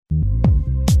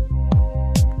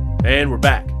And we're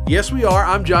back. Yes, we are.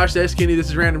 I'm Josh Eskinny. This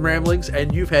is Random Ramblings,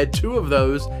 and you've had 2 of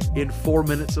those in 4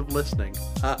 minutes of listening.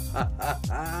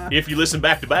 If you listen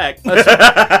back to back. And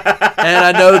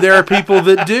I know there are people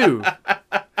that do.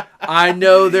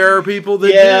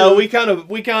 Yeah, we kind of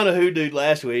hoodooed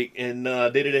last week and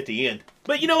did it at the end.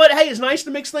 But you know what? Hey, it's nice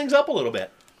to mix things up a little bit.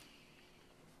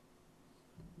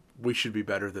 We should be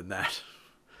better than that.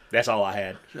 That's all I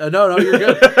had. No, you're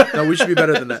good. No, we should be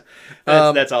better than that.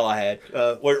 That's all I had.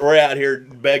 We're out here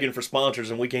begging for sponsors,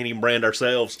 and we can't even brand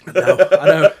ourselves. No, I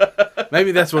know.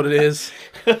 Maybe that's what it is.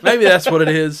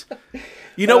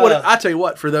 You know what? I tell you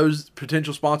what, for those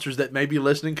potential sponsors that may be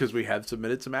listening, because we have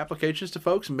submitted some applications to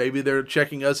folks, and maybe they're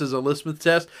checking us as a litmus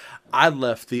test, I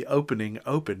left the opening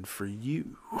open for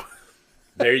you.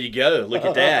 There you go. Look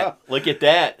at that. Look at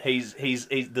that. He's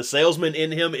the salesman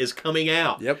in him is coming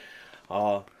out. Yep.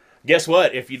 Guess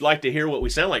what? If you'd like to hear what we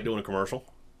sound like doing a commercial,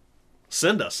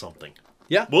 send us something.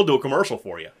 Yeah. We'll do a commercial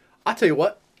for you. I tell you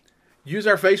what, use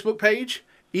our Facebook page.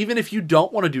 Even if you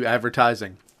don't want to do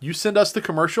advertising, you send us the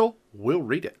commercial, we'll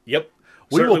read it. Yep.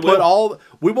 We won't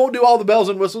do all the bells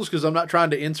and whistles because I'm not trying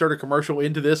to insert a commercial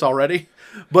into this already.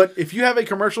 But if you have a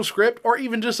commercial script or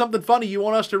even just something funny you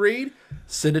want us to read,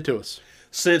 send it to us.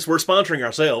 Since we're sponsoring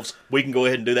ourselves, we can go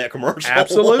ahead and do that commercial.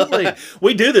 Absolutely.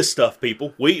 We do this stuff,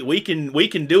 people. We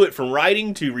can do it from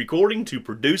writing to recording to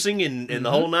producing and the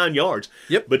whole 9 yards.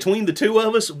 Yep. Between the 2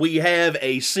 of us, we have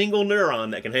a single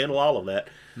neuron that can handle all of that.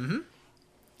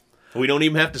 Mm-hmm. We don't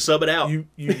even have to sub it out. You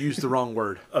used the wrong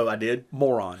word. Oh, I did?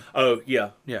 Moron. Oh, yeah.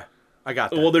 Yeah, I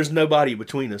got that. Well, there's nobody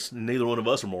between us. Neither one of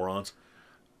us are morons.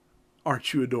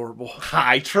 Aren't you adorable?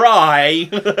 I try.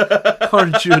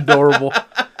 Aren't you adorable?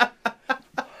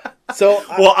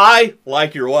 I,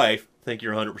 like your wife, think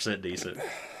you're 100% decent.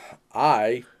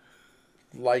 I,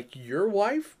 like your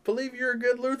wife, believe you're a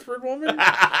good Lutheran woman.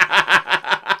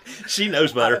 She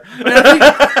knows better.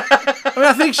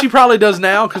 I think she probably does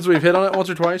now because we've hit on it once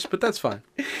or twice, but that's fine.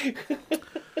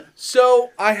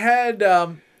 So I had,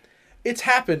 it's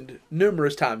happened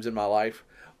numerous times in my life,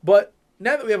 but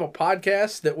now that we have a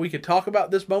podcast that we could talk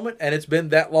about this moment, and it's been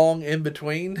that long in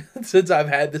between since I've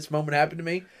had this moment happen to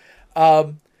me,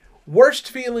 worst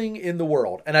feeling in the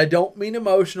world, and I don't mean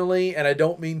emotionally, and I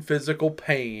don't mean physical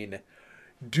pain.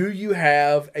 Do you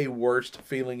have a worst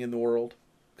feeling in the world?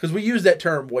 Because we use that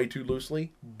term way too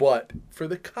loosely, but for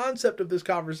the concept of this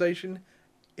conversation,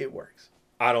 it works.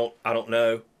 I don't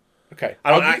know. Okay.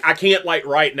 I can't like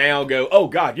right now go, oh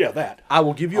God, yeah, that. I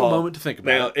will give you a moment to think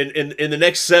about it. Now, in the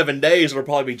next 7 days, it'll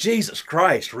probably be, Jesus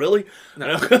Christ, really?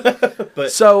 No.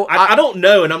 But so I don't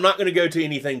know, and I'm not going to go to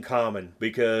anything common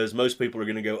because most people are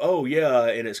going to go, oh yeah,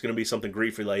 and it's going to be something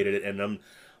grief related, and I'm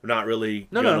not really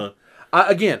No.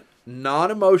 Again,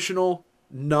 non-emotional,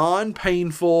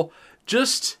 non-painful,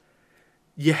 just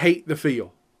you hate the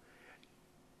feel.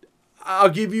 I'll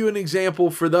give you an example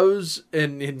for those,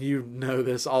 and you know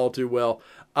this all too well.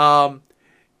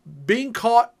 Being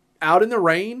caught out in the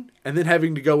rain and then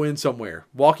having to go in somewhere.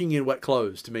 Walking in wet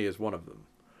clothes, to me, is one of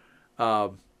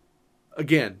them.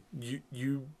 Again,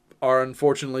 you are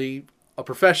unfortunately a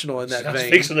professional in that vein. I was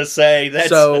fixing to say,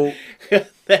 that's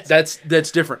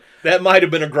different. That might have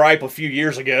been a gripe a few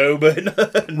years ago, but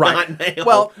not now.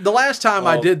 Well, the last time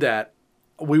I did that,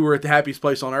 we were at the happiest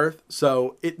place on earth,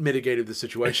 so it mitigated the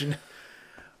situation.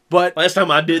 But last time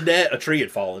I did that, a tree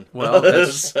had fallen. Well,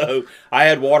 so I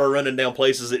had water running down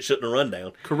places it shouldn't have run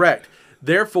down. Correct.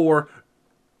 Therefore,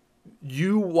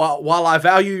 while I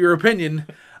value your opinion,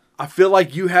 I feel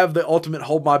like you have the ultimate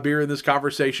hold my beer in this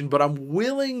conversation, but I'm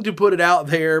willing to put it out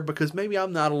there because maybe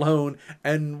I'm not alone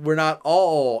and we're not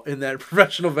all in that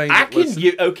professional vein. I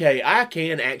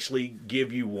can actually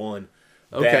give you one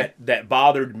that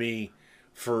bothered me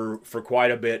for quite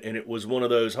a bit, and it was one of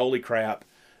those holy crap,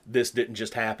 this didn't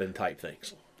just happen type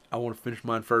things. I want to finish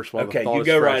mine first while the thought you is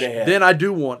go fresh. right ahead. Then I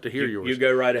do want to hear yours. You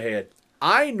go right ahead.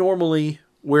 I normally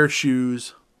wear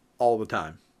shoes all the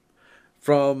time.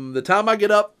 From the time I get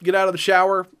out of the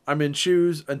shower, I'm in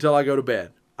shoes until I go to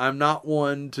bed. I'm not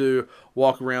one to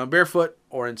walk around barefoot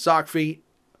or in sock feet.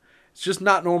 It's just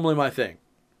not normally my thing.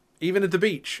 Even at the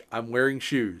beach, I'm wearing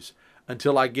shoes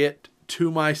until I get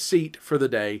to my seat for the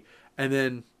day, and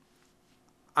then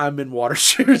I'm in water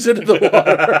shoes into the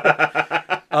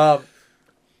water.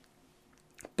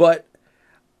 But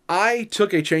I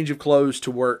took a change of clothes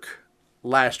to work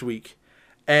last week,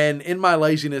 and in my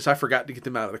laziness, I forgot to get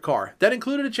them out of the car. That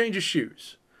included a change of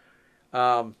shoes.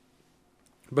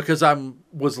 Because I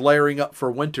was layering up for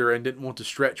winter and didn't want to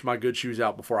stretch my good shoes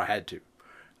out before I had to.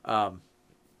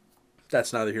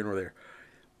 That's neither here nor there.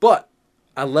 But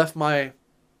I left my,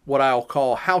 what I'll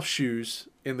call house shoes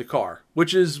in the car,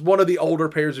 which is one of the older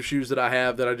pairs of shoes that I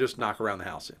have that I just knock around the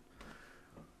house in.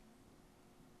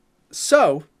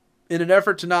 So, in an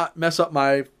effort to not mess up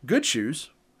my good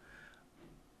shoes,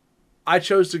 I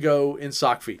chose to go in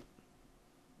sock feet.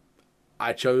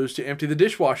 I chose to empty the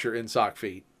dishwasher in sock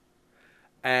feet.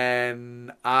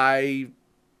 And I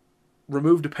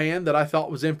removed a pan that I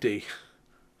thought was empty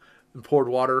and poured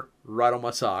water right on my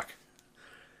sock.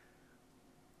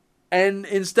 And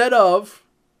instead of,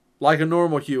 like a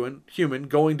normal human,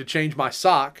 going to change my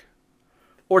sock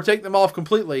or take them off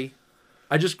completely,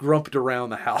 I just grumped around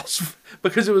the house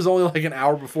because it was only like an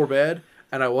hour before bed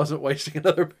and I wasn't wasting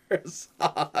another pair of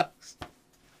socks.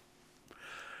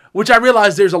 Which I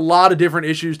realized there's a lot of different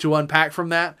issues to unpack from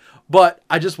that, but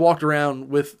I just walked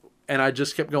around and I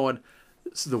just kept going,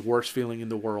 this is the worst feeling in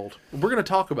the world. We're going to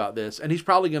talk about this, and he's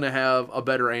probably going to have a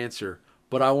better answer,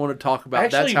 but I want to talk about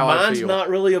that's how I feel. Mine's not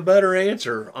really a better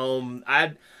answer.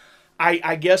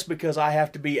 I guess because I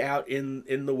have to be out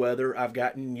in the weather, I've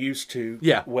gotten used to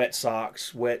wet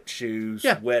socks, wet shoes,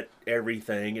 wet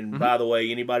everything. And by the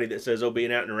way, anybody that says,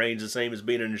 being out in the rain is the same as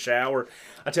being in the shower,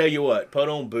 I tell you what, put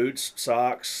on boots,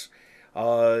 socks,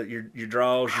 your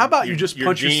drawers. How about you just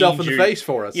punch yourself in the face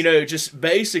for us? Just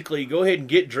basically go ahead and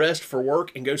get dressed for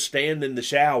work and go stand in the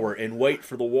shower and wait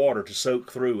for the water to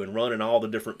soak through and run in all the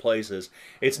different places.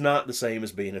 It's not the same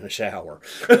as being in a shower.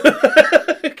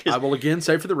 I will again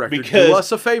say for the record, do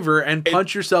us a favor and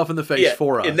punch yourself in the face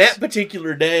for us. In that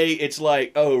particular day, it's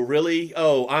like, oh, really?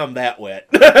 Oh, I'm that wet.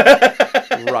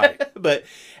 Right. But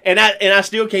and I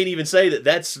still can't even say that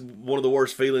that's one of the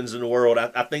worst feelings in the world.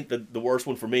 I think the worst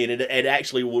one for me, and it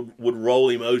actually would roll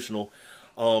emotional.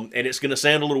 And it's going to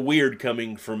sound a little weird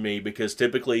coming from me because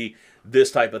typically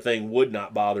this type of thing would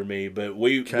not bother me. But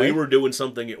we were doing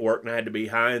something at work and I had to be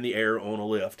high in the air on a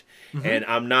lift. Mm-hmm.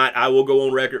 And I will go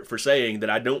on record for saying that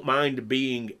I don't mind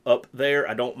being up there.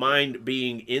 I don't mind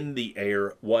being in the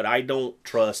air. What I don't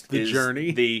trust is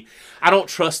journey. I don't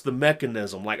trust the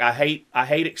mechanism. Like I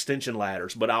hate extension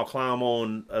ladders, but I'll climb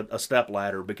on a step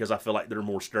ladder because I feel like they're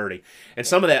more sturdy. And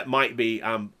some of that might be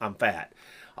I'm fat.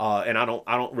 And I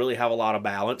don't really have a lot of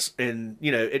balance, and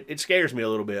it scares me a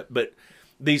little bit. But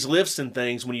these lifts and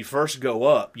things, when you first go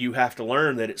up, you have to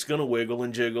learn that it's going to wiggle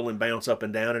and jiggle and bounce up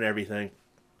and down and everything.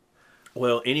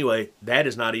 Well, anyway, that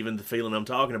is not even the feeling I'm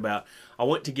talking about. I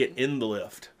went to get in the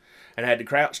lift, and I had to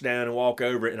crouch down and walk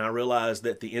over it, and I realized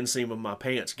that the inseam of my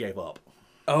pants gave up.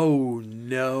 Oh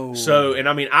no! So, and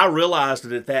I mean, I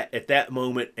realized it at that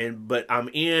moment, but I'm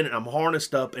in, and I'm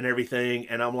harnessed up and everything,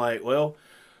 and I'm like, well,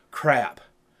 crap.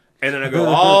 And then I go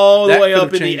all the way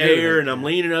up in the air, and I'm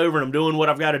leaning over, and I'm doing what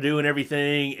I've got to do and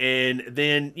everything. And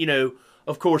then,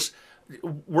 of course,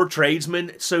 we're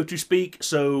tradesmen, so to speak,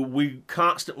 so we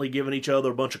constantly giving each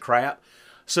other a bunch of crap.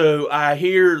 So I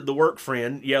hear the work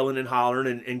friend yelling and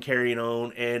hollering and carrying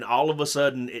on, and all of a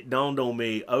sudden it dawned on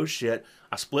me, oh shit,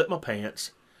 I split my pants.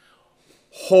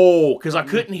 Because I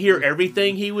couldn't hear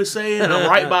everything he was saying. And I'm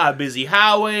right by a busy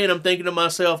highway, and I'm thinking to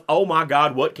myself, oh my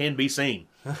God, what can be seen?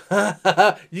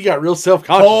 You got real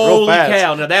self-conscious real fast. Holy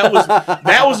cow. Now that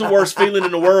was the worst feeling in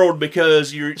the world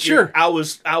because I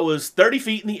was 30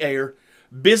 feet in the air,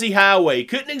 busy highway,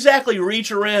 couldn't exactly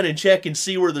reach around and check and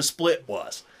see where the split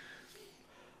was.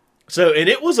 So, and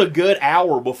it was a good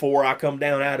hour before I come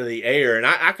down out of the air, and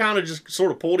I kind of just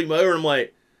sort of pulled him over and I'm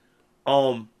like,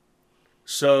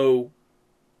 so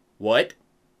what?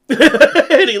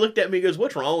 And he looked at me and goes,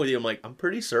 what's wrong with you? I'm like, I'm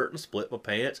pretty certain I split my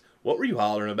pants. What were you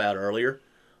hollering about earlier?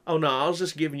 Oh, no, I was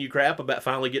just giving you crap about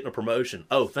finally getting a promotion.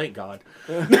 Oh, thank God.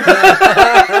 But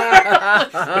that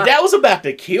was about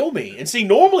to kill me. And see,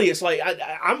 normally it's like,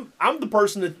 I'm the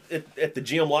person at the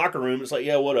gym locker room. It's like,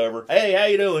 yeah, whatever. Hey, how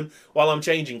you doing? While I'm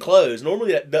changing clothes.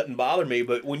 Normally that doesn't bother me.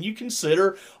 But when you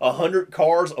consider 100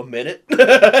 cars a minute,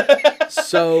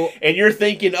 and you're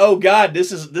thinking, oh, God,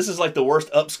 this is like the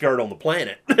worst upskirt on the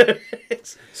planet.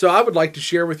 So I would like to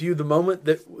share with you the moment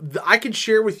that I can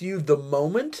share with you the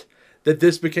moment that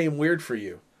this became weird for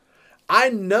you. I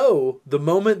know the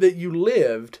moment that you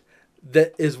lived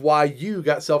that is why you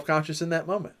got self-conscious in that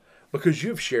moment. Because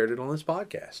you've shared it on this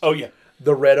podcast. Oh, yeah.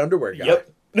 The red underwear guy.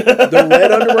 Yep. The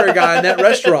red underwear guy in that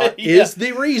restaurant is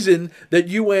the reason that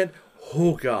you went,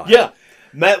 oh, God. Yeah.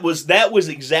 That was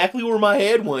exactly where my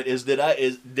head went, did I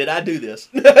do this?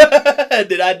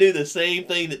 Did I do the same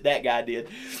thing that guy did?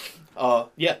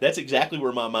 Yeah, that's exactly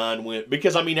where my mind went.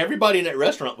 Because, I mean, everybody in that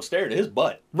restaurant was staring at his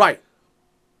butt. Right.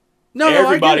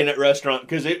 Everybody in that restaurant,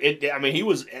 because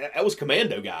that was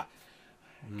Commando guy.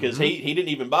 Because he didn't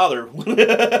even bother.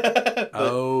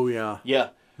 Oh, yeah. Yeah.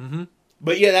 Mm-hmm.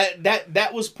 But yeah,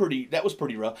 that was pretty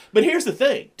rough. But here's the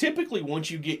thing: typically, once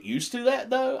you get used to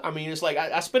that, though, I mean, it's like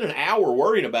I spent an hour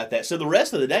worrying about that. So the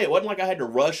rest of the day, it wasn't like I had to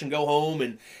rush and go home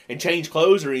and change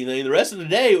clothes or anything. The rest of the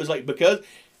day, it was like because,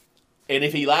 and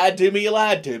if he lied to me, he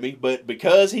lied to me. But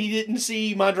because he didn't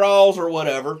see my drawers or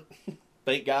whatever,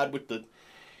 thank God with the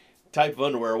type of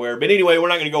underwear I wear. But anyway, we're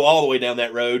not going to go all the way down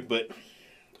that road. But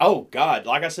oh God,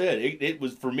 like I said, it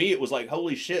was for me. It was like,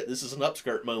 holy shit, this is an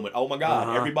upskirt moment. Oh my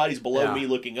God, everybody's below me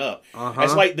looking up.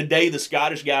 It's like the day the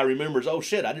Scottish guy remembers, oh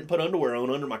shit, I didn't put underwear on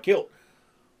under my kilt,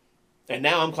 and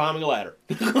now I'm climbing a ladder.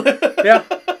 Yeah.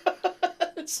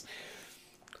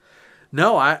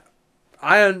 No,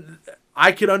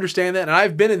 I could understand that, and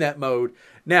I've been in that mode.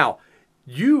 Now,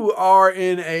 you are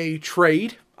in a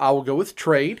trade. I will go with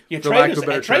trade. Yeah, trade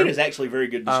is actually a very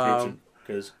good description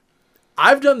because.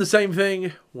 I've done the same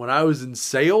thing when I was in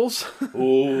sales.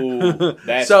 Ooh,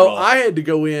 that's so rough. I had to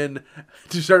go in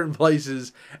to certain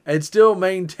places and still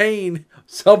maintain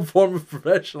some form of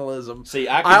professionalism. See,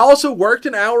 I also worked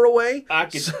an hour away. I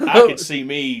could see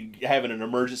me having an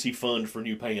emergency fund for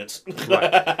new pants.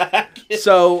 Right.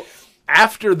 So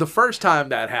after the first time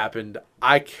that happened,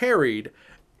 I carried,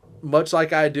 much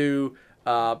like I do,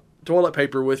 toilet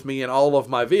paper with me in all of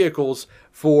my vehicles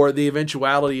for the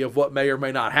eventuality of what may or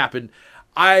may not happen.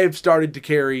 I've started to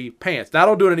carry pants. Now, I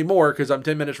don't do it anymore because I'm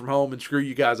 10 minutes from home and screw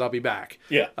you guys, I'll be back.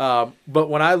 Yeah. But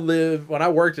when I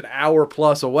worked an hour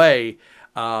plus away,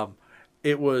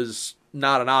 it was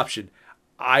not an option.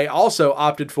 I also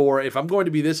opted for, if I'm going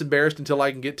to be this embarrassed until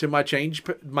I can get to my change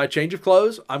of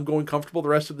clothes, I'm going comfortable the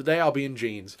rest of the day, I'll be in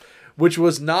jeans, which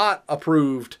was not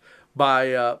approved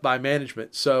by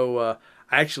management. So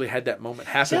I actually had that moment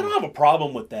happen. See, I don't have a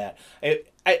problem with that.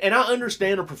 And I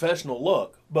understand a professional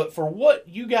look, but for what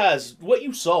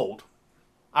you sold,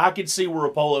 I could see where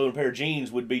a polo and a pair of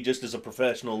jeans would be just as a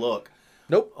professional look.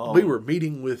 Nope. We were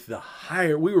meeting with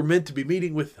we were meant to be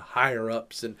meeting with the higher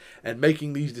ups and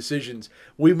making these decisions.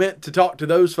 We meant to talk to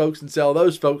those folks and sell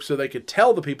those folks so they could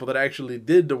tell the people that actually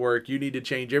did the work, you need to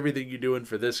change everything you're doing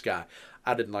for this guy.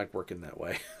 I didn't like working that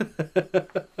way.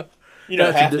 You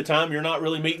know, half the time you're not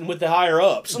really meeting with the higher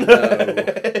ups. No.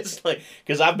 It's like,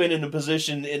 because I've been in a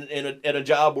position at a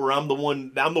job where I'm the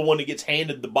one that gets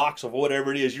handed the box of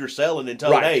whatever it is you're selling and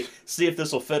told, hey, see if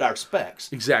this will fit our specs.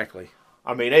 Exactly.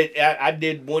 I mean, I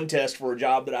did one test for a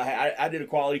job that I did a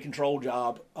quality control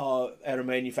job at a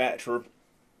manufacturer,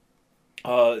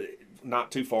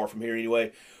 not too far from here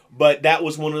anyway. But that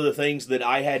was one of the things that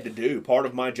I had to do. Part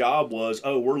of my job was,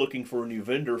 we're looking for a new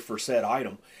vendor for said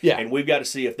item. Yeah. And we've got to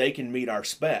see if they can meet our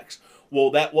specs.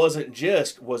 Well, that wasn't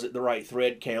just, was it the right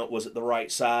thread count? Was it the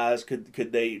right size?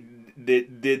 Could they,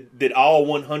 did all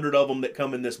 100 of them that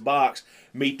come in this box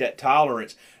meet that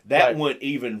tolerance? That went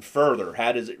even further.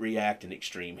 How does it react in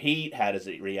extreme heat? How does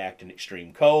it react in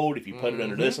extreme cold? If you put it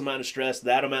under this amount of stress,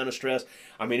 that amount of stress.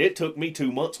 I mean, it took me 2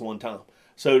 months one time,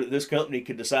 so that this company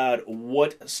could decide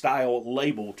what style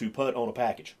label to put on a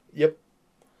package. Yep.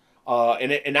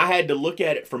 And I had to look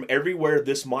at it from everywhere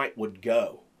this mic would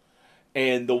go.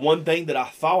 And the one thing that I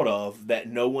thought of that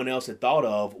no one else had thought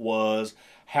of was,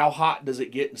 how hot does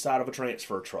it get inside of a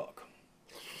transfer truck?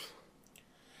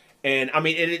 And I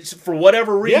mean, and it's for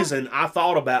whatever reason, I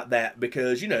thought about that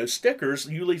because, you know, stickers,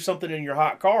 you leave something in your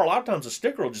hot car, a lot of times the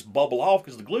sticker will just bubble off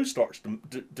because the glue starts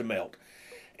to melt.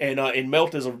 And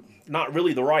melt is not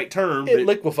really the right term. It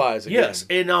liquefies again. Yes,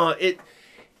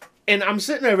 and I'm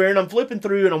sitting over here and I'm flipping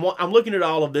through and I'm looking at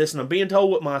all of this and I'm being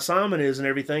told what my assignment is and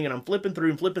everything, and I'm flipping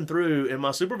through and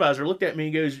my supervisor looked at me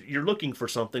and goes, "You're looking for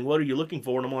something. What are you looking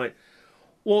for?" And I'm like,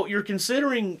 well, you're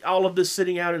considering all of this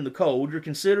sitting out in the cold. You're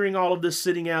considering all of this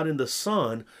sitting out in the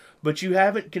sun, but you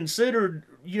haven't considered,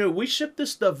 you know, we ship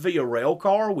this stuff via rail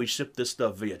car. We ship this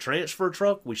stuff via transfer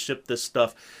truck. We ship this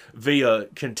stuff via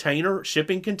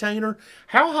shipping container.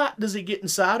 How hot does it get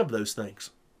inside of those things?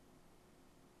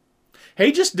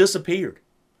 He just disappeared.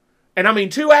 And I mean,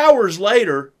 2 hours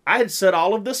later, I had set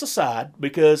all of this aside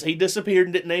because he disappeared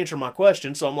and didn't answer my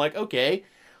question. So I'm like, okay,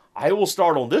 I will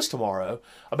start on this tomorrow.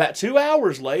 About 2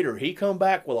 hours later, he come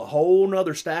back with a whole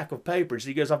nother stack of papers.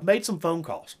 He goes, I've made some phone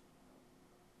calls.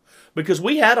 Because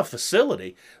we had a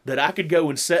facility that I could go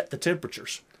and set the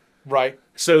temperatures. Right.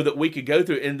 So that we could go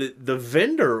through. And the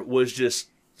vendor was just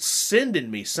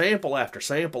sending me sample after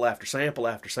sample after sample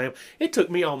after sample. It took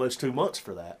me almost 2 months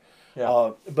for that.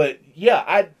 Yeah. But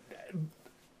yeah,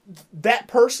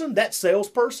 that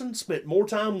salesperson spent more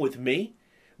time with me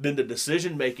than the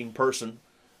decision-making person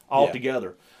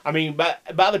altogether. Yeah. I mean, by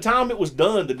the time it was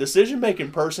done, the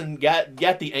decision-making person got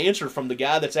the answer from the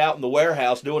guy that's out in the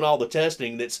warehouse doing all the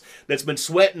testing that's been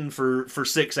sweating for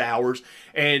 6 hours.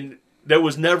 And there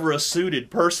was never a suited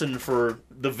person for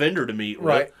the vendor to meet with.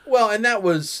 Right. Well, and that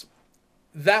was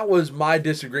my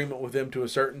disagreement with them to a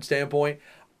certain standpoint.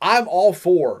 I'm all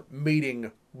for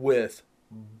meeting with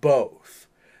both,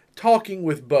 talking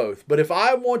with both. But if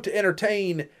I want to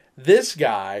entertain this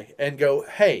guy and go,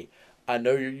 hey, I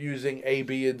know you're using A,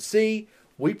 B, and C.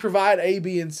 We provide A,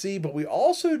 B, and C, but we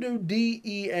also do D,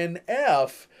 E, and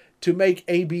F to make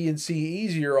A, B, and C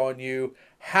easier on you.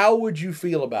 How would you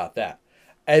feel about that?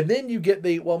 And then you get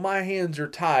well, my hands are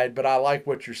tied, but I like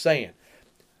what you're saying.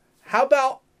 How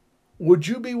about, would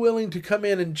you be willing to come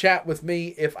in and chat with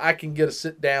me if I can get a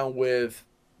sit down with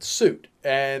Suit?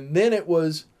 And then it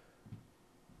was,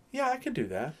 yeah, I can do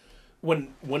that.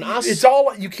 It's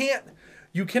all, you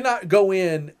cannot go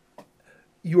in.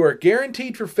 You are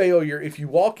guaranteed for failure if you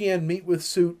walk in, meet with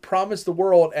Suit, promise the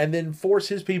world, and then force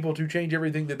his people to change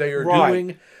everything that they are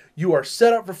doing. You are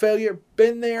set up for failure.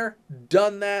 Been there,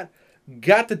 done that,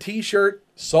 got the T-shirt,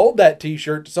 sold that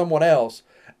T-shirt to someone else,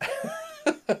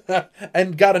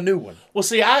 and got a new one. Well,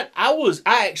 see, I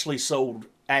actually sold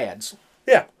ads.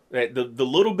 Yeah. The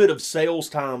little bit of sales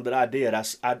time that I did,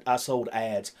 I sold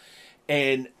ads.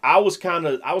 And I was kind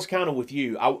of with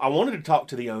you. I wanted to talk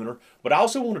to the owner, but I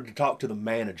also wanted to talk to the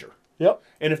manager. Yep.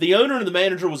 And if the owner and the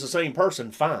manager was the same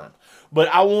person, fine. But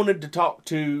I wanted to talk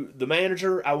to the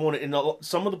manager. I wanted, in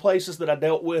some of the places that I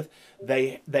dealt with,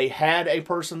 they had a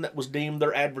person that was deemed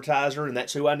their advertiser, and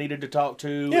that's who I needed to talk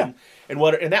to. Yeah.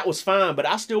 And that was fine. But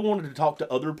I still wanted to talk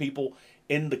to other people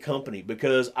in the company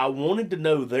because I wanted to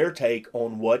know their take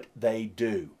on what they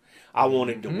do. I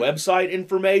wanted the website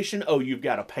information. Oh, you've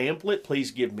got a pamphlet?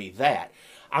 Please give me that.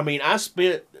 I mean, I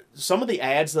spent, some of the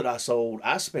ads that I sold,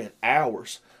 I spent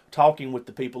hours talking with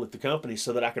the people at the company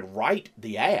so that I could write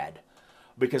the ad.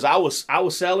 Because I was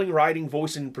selling, writing,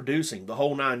 voicing, producing, the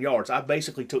whole 9 yards. I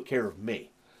basically took care of me.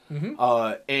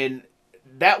 And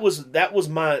that was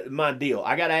my deal.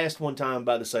 I got asked one time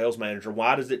by the sales manager,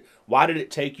 why did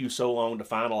it take you so long to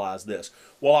finalize this?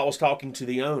 Well, I was talking to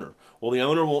the owner. Well, the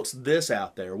owner wants this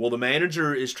out there. Well, the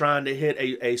manager is trying to hit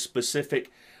a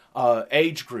specific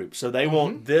age group, so they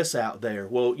want this out there.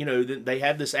 Well, they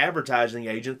have this advertising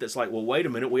agent that's like, well, wait a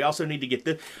minute, we also need to get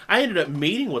this. I ended up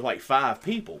meeting with like 5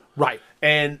 people. Right.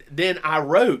 And then I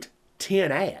wrote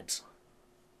 10 ads.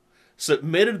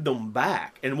 Submitted them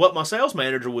back, and what my sales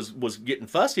manager was getting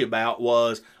fussy about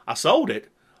was I sold it,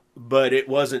 but it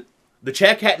wasn't, the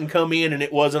check hadn't come in and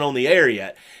it wasn't on the air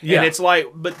yet. Yeah. And it's like,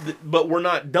 but we're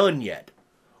not done yet.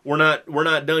 We're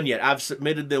not done yet. I've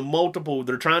submitted them multiple.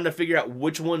 They're trying to figure out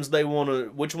which ones they want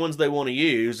to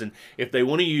use, and if they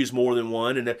want to use more than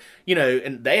one, and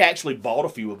and they actually bought a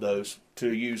few of those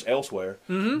to use elsewhere.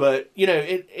 But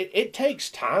it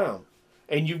takes time.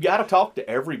 And you've got to talk to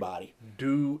everybody.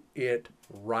 Do it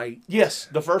right. Yes,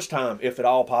 the first time, if at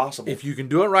all possible. If you can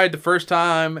do it right the first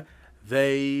time,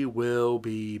 they will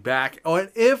be back. Oh,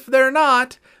 and if they're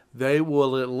not, they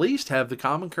will at least have the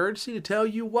common courtesy to tell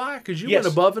you why, because you went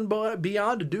above and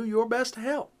beyond to do your best to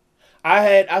help.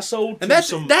 I sold to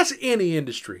that's any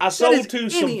industry. I sold to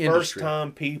some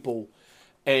first-time people,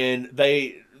 and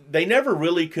they never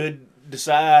really could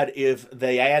decide if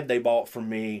the ad they bought from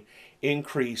me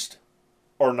increased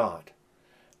or not.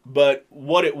 But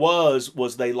what it was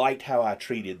they liked how I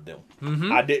treated them.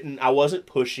 I wasn't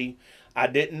pushy. I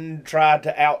didn't try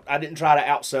to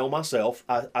outsell myself.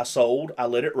 I sold, I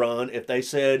let it run. If they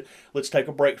said, let's take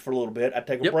a break for a little bit, I'd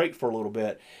take a break for a little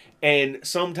bit. And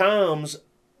sometimes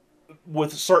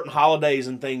with certain holidays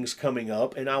and things coming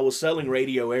up, and I was selling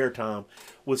radio airtime,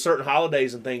 with certain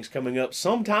holidays and things coming up,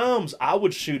 sometimes I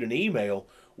would shoot an email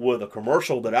with a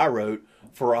commercial that I wrote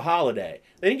for a holiday.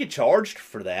 They didn't get charged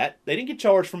for that. They didn't get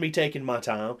charged for me taking my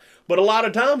time. But a lot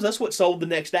of times, that's what sold the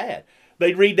next ad.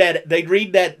 They'd read that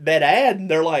ad, and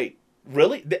they're like,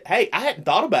 "Really? Hey, I hadn't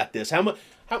thought about this. How much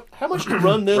to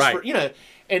run this right. for?"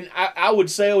 And I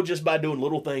would sell just by doing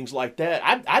little things like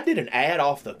that. I did an ad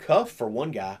off the cuff for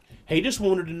one guy. He just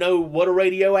wanted to know what a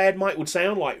radio ad would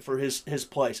sound like for his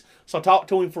place. So I talked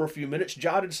to him for a few minutes,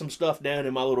 jotted some stuff down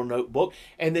in my little notebook,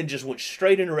 and then just went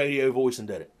straight into radio voice and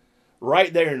did it.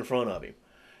 Right there in front of him.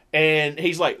 And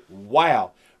he's like,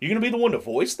 wow, you're going to be the one to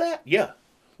voice that? Yeah.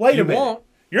 Wait a minute.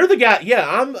 You're the guy.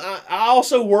 Yeah, I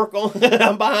also work on,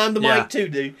 I'm behind the mic too,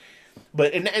 dude.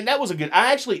 But, and that was a good,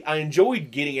 I enjoyed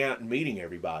getting out and meeting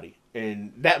everybody.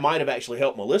 And that might have actually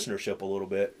helped my listenership a little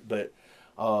bit. But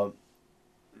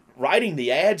writing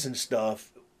the ads and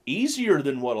stuff, easier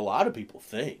than what a lot of people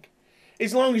think.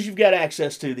 As long as you've got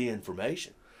access to the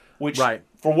information. Which,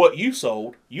 for what you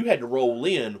sold, you had to roll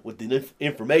in with the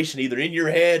information either in your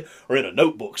head or in a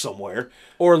notebook somewhere.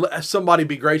 Or somebody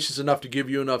be gracious enough to give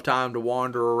you enough time to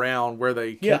wander around where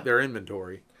they keep their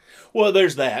inventory. Well,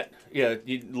 there's that. Yeah,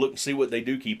 you look and see what they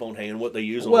do keep on hand, what they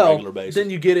use on a regular basis. Then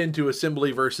you get into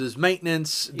assembly versus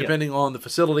maintenance, depending on the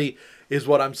facility. Is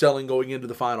what I'm selling going into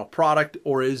the final product,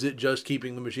 or is it just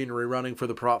keeping the machinery running for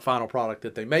the final product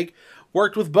that they make?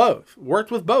 Worked with both.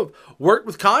 Worked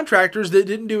with contractors that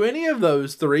didn't do any of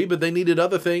those three, but they needed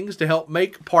other things to help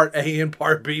make Part A and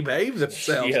Part B behave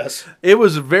themselves. Yes. It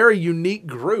was a very unique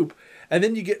group. And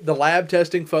then you get the lab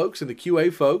testing folks and the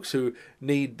QA folks who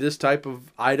need this type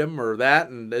of item or that,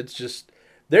 and it's just,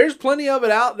 there's plenty of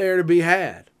it out there to be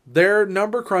had. Their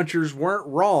number crunchers weren't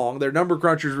wrong. Their number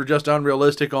crunchers were just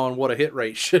unrealistic on what a hit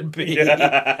rate should be.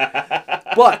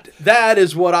 But that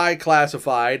is what I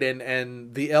classified,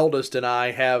 and the eldest and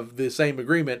I have the same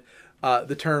agreement,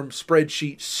 the term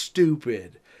spreadsheet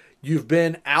stupid. You've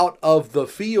been out of the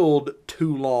field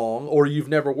too long, or you've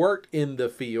never worked in the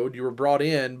field. You were brought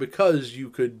in because you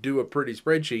could do a pretty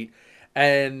spreadsheet,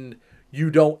 and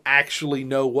you don't actually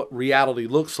know what reality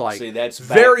looks like. See, that's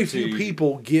very few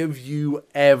people give you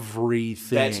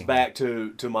everything. That's back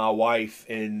to my wife,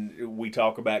 and we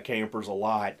talk about campers a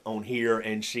lot on here,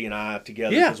 and she and I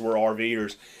together, because we're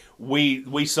RVers.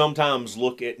 We sometimes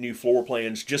look at new floor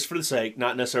plans just for the sake,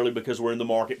 not necessarily because we're in the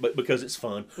market, but because it's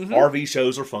fun. Mm-hmm. RV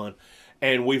shows are fun.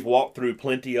 And we've walked through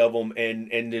plenty of them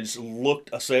and just looked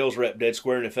a sales rep dead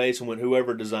square in the face and went,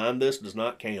 whoever designed this does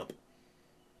not camp.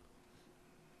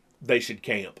 They should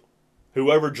camp.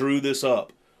 Whoever drew this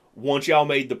up, once y'all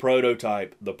made the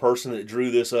prototype, the person that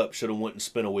drew this up should have went and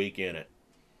spent a week in it.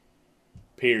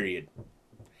 Period.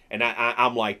 And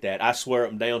I'm like that. I swear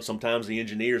up and down, sometimes the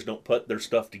engineers don't put their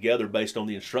stuff together based on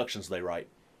the instructions they write.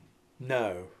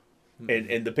 No.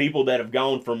 And the people that have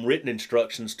gone from written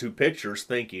instructions to pictures,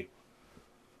 thank you.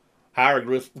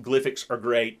 Hieroglyphics are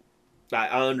great. I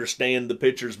understand the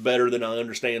pictures better than I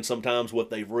understand sometimes what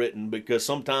they've written, because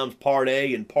sometimes Part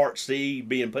A and Part C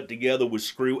being put together with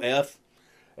screw F,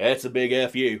 that's a big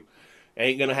FU.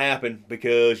 Ain't going to happen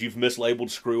because you've mislabeled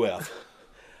screw F.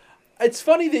 It's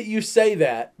funny that you say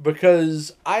that,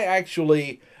 because I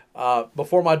actually,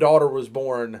 before my daughter was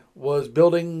born, was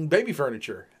building baby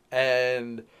furniture.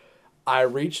 And I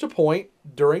reached a point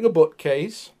during a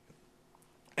bookcase,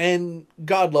 and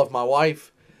God love my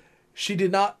wife, she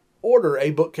did not order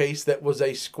a bookcase that was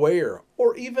a square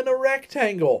or even a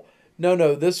rectangle.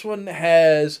 No, this one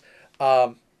has,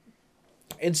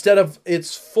 instead of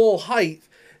its full height,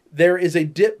 there is a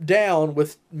dip down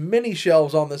with many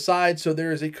shelves on the side, so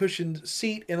there is a cushioned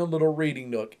seat in a little reading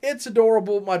nook. It's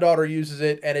adorable. My daughter uses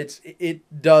it, and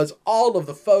it does all of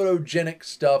the photogenic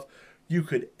stuff you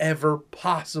could ever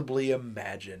possibly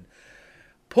imagine.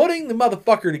 Putting the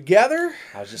motherfucker together...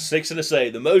 I was just fixing to say,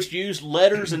 the most used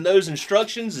letters in those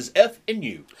instructions is F and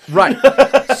U. Right.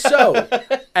 So,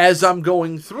 as I'm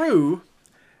going through...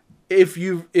 If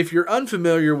you're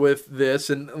unfamiliar with this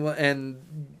and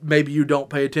maybe you don't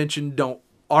pay attention,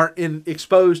 aren't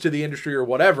exposed to the industry or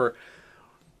whatever,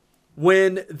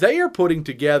 when they are putting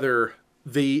together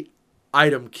the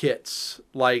item kits,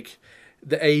 like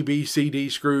the A, B, C, D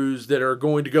screws that are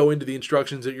going to go into the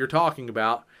instructions that you're talking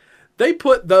about, they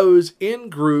put those in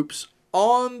groups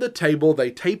on the table,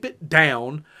 they tape it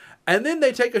down, and then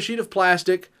they take a sheet of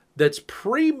plastic that's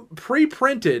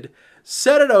pre-printed,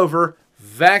 set it over,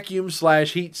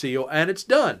 vacuum/heat seal, and it's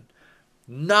done.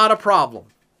 Not a problem.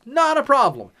 Not a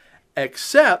problem.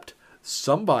 Except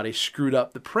somebody screwed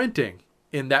up the printing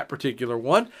in that particular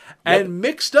one and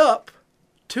mixed up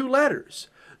 2 letters.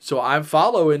 So I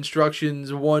follow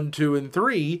instructions 1, 2, and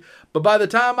 3, but by the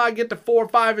time I get to 4,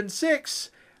 5, and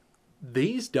 6,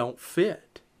 these don't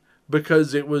fit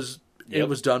because it was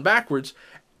done backwards.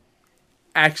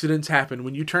 Accidents happen.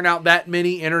 When you turn out that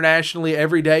many internationally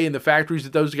every day in the factories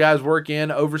that those guys work in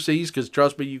overseas, because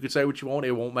trust me, you can say what you want,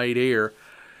 it won't made here.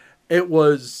 It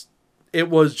was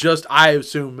just, I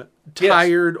assume,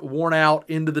 tired, worn out,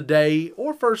 end of the day,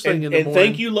 or first thing in the morning. And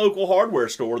thank you, local hardware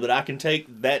store, that I can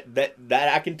take that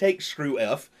I can take screw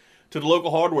F to the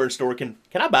local hardware store. Can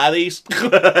I buy these?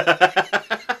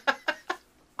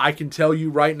 I can tell you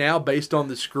right now, based on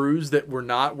the screws that were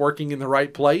not working in the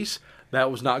right place, that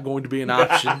was not going to be an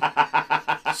option.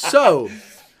 So,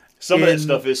 some of that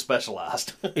stuff is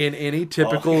specialized. In any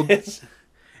typical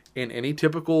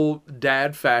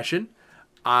dad fashion,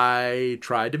 I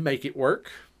tried to make it work.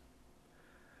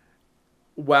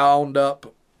 Wound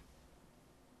up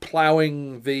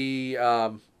plowing the,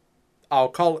 I'll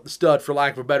call it the stud for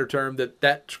lack of a better term,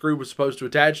 that screw was supposed to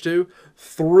attach to,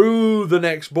 through the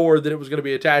next board that it was going to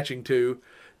be attaching to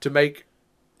make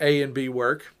A and B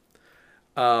work.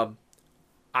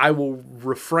 I will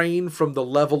refrain from the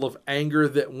level of anger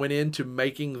that went into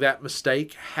making that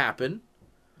mistake happen.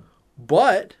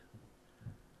 But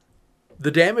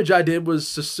The damage I did was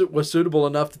suitable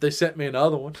enough that they sent me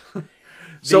another one.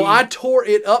 So I tore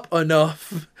it up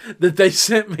enough that they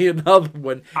sent me another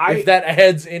one. If that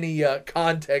adds any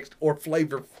context or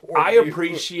flavor for I you.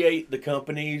 appreciate the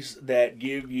companies that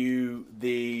give you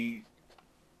the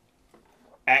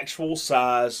actual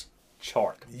size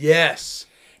chart. Yes.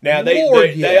 Now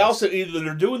they also either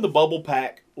they're doing the bubble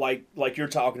pack like you're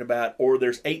talking about, or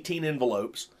there's 18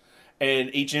 envelopes,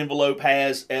 and each envelope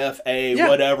has FA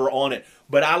whatever on it.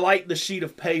 But I like the sheet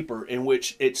of paper in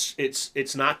which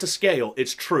it's not to scale,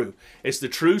 it's true. It's the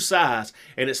true size,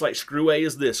 and it's like screw A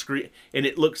is this, and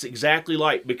it looks exactly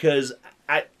like, because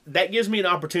that gives me an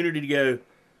opportunity to go,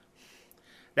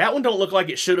 that one don't look like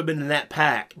it should have been in that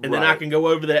pack. And then I can go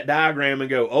over that diagram and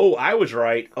go, oh, I was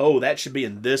right. Oh, that should be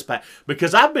in this pack.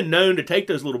 Because I've been known to take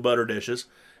those little butter dishes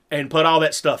and put all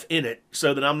that stuff in it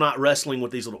so that I'm not wrestling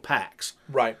with these little packs.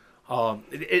 Right.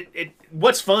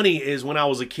 What's funny is when I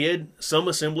was a kid, some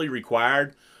assembly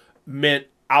required meant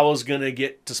I was going to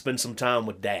get to spend some time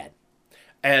with Dad.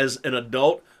 As an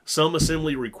adult, some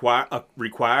assembly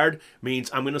required means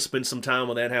I'm going to spend some time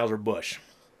with Anheuser-Busch.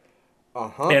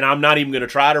 And I'm not even going to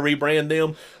try to rebrand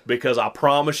them, because I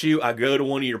promise you I go to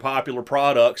one of your popular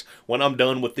products when I'm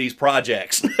done with these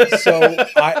projects. So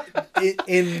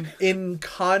in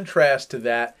contrast to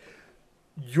that,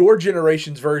 your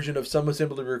generation's version of some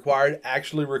assembly required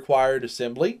actually required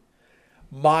assembly.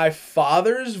 My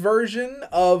father's version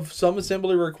of some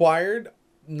assembly required,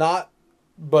 not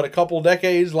but a couple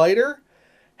decades later,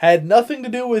 had nothing to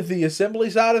do with the assembly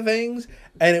side of things,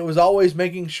 and it was always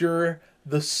making sure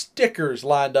the stickers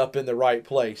lined up in the right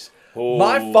place. Oh,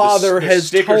 my father has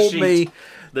told me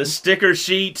the sticker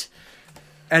sheet.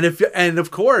 And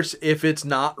of course, if it's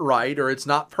not right or it's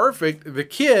not perfect, the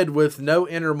kid with no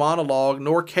inner monologue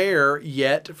nor care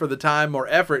yet for the time or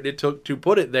effort it took to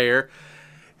put it there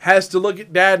has to look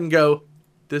at Dad and go,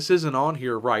 this isn't on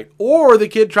here right. Or the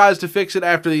kid tries to fix it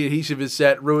after the adhesive is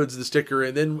set, ruins the sticker,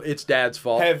 and then it's Dad's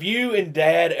fault. Have you and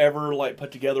Dad ever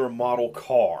put together a model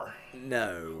car?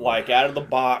 No. Out of the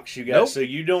box, you got so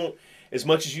you don't, as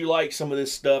much as you like some of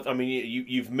this stuff. I mean,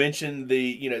 you've mentioned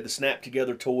the snap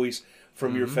together toys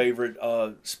from your favorite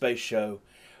space show,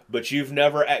 but you've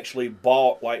never actually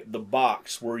bought the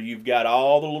box where you've got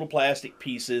all the little plastic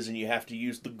pieces and you have to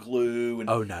use the glue. And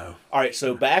oh no! All right,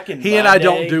 so back in he and I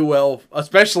don't do well,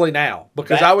 especially now,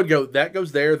 because I would go, that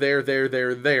goes there, there, there,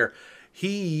 there, there.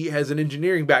 He has an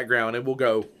engineering background and will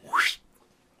go, whoosh,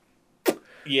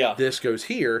 this goes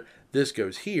here. This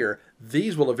goes here.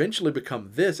 These will eventually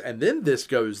become this, and then this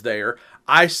goes there.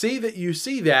 I see that you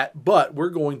see that, but we're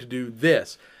going to do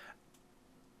this.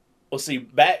 Well, see,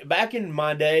 back in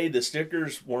my day, the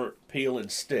stickers weren't peel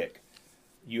and stick.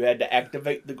 You had to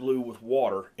activate the glue with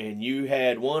water, and you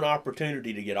had one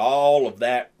opportunity to get all of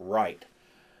that right.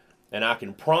 And I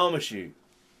can promise you,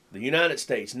 the United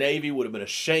States Navy would have been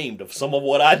ashamed of some of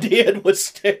what I did with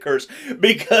stickers,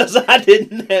 because I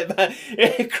didn't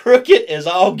have crooked as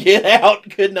all get out.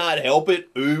 Could not help it.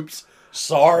 Oops.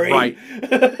 Sorry. Right.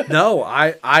 No,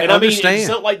 I understand. I mean, it's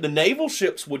not like the naval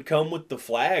ships would come with the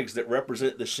flags that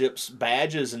represent the ship's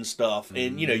badges and stuff.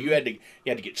 And, you had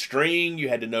to get string. You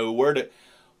had to know where to...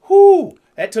 Whew,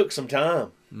 that took some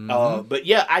time. But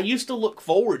yeah, I used to look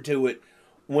forward to it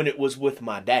when it was with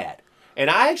my dad. And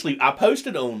I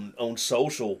posted on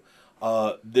social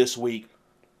this week.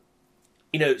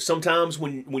 Sometimes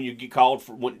when you get called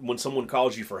for when someone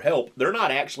calls you for help, they're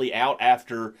not actually out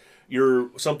after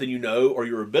something or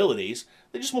your abilities.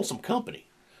 They just want some company.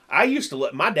 I used to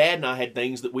my dad and I had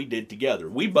things that we did together.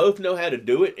 We both know how to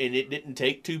do it, and it didn't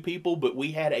take two people, but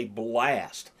we had a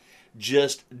blast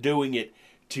just doing it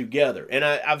together. And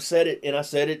I've said it, and I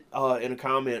said it in a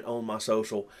comment on my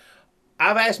social.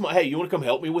 I've asked hey, you want to come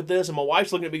help me with this? And my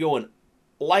wife's looking at me going,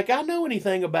 I know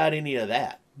anything about any of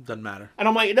that. Doesn't matter. And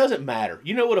I'm like, it doesn't matter.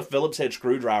 You know what a Phillips head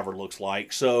screwdriver looks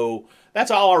like, so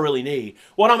that's all I really need.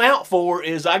 What I'm out for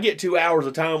is I get 2 hours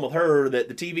of time with her that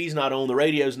the TV's not on, the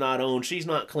radio's not on, she's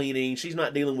not cleaning, she's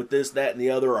not dealing with this, that, and the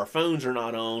other, our phones are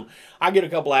not on. I get a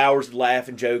couple hours to laugh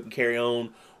and joke and carry on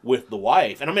with the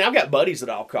wife. And I mean, I've got buddies that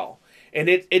I'll call. And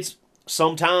it's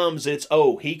sometimes it's,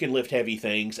 he can lift heavy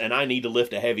things, and I need to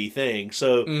lift a heavy thing,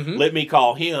 so let me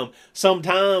call him.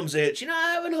 Sometimes it's,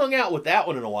 I haven't hung out with that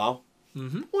one in a while.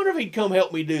 Wonder if he'd come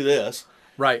help me do this.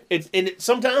 Right.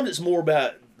 Sometimes it's more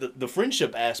about the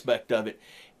friendship aspect of it.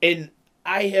 And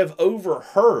I have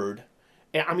overheard,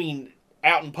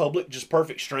 out in public, just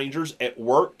perfect strangers at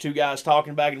work, two guys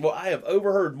talking back and forth. I have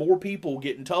overheard more people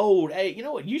getting told, hey, you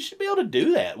know what, you should be able to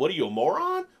do that. What are you, a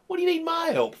moron? What do you need my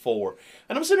help for?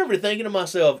 And I'm sitting over thinking to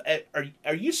myself,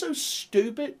 are you so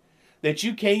stupid that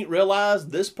you can't realize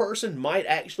this person might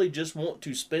actually just want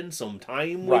to spend some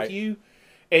time with Right. you.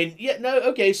 And yet, no,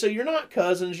 okay, so you're not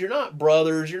cousins, you're not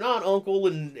brothers, you're not uncle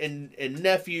and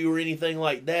nephew or anything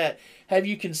like that. Have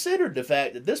you considered the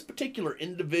fact that this particular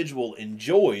individual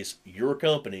enjoys your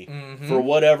company for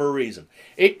whatever reason?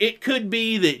 It could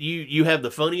be that you have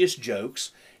the funniest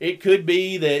jokes. It could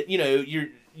be that,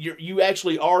 you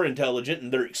actually are intelligent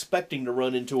and they're expecting to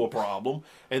run into a problem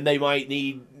and they might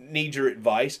need your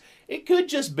advice. It could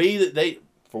just be that they,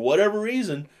 for whatever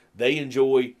reason, they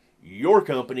enjoy your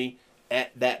company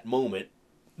at that moment.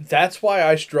 That's why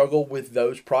I struggle with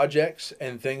those projects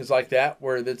and things like that,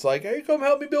 where it's like, hey, come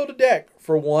help me build a deck.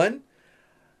 For one,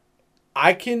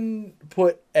 I can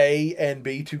put A and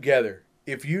B together.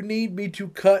 If you need me to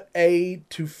cut A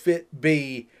to fit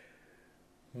B,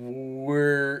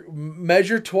 we're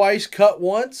measure twice, cut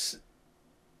once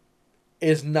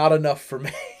is not enough for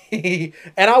me.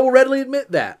 And I will readily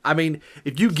admit that. I mean,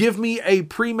 if you give me a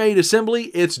pre-made assembly,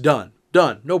 it's done.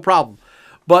 Done. No problem.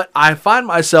 But I find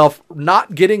myself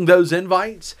not getting those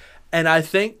invites, and I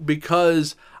think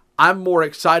because I'm more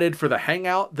excited for the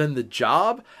hangout than the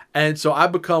job, and so I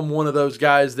become one of those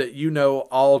guys that you know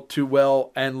all too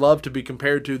well and love to be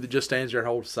compared to that just stands there and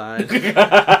holds a sign.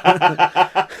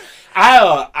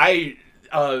 I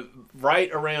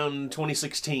right around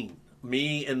 2016,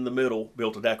 me and the middle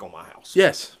built a deck on my house.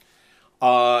 Yes.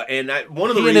 And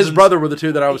one of the He reasons, and his brother were the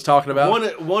two that I was talking about.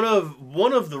 One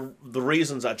of the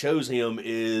reasons I chose him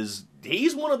is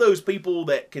he's one of those people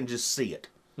that can just see it.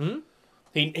 Mm-hmm.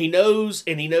 He knows,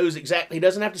 and he knows exactly. He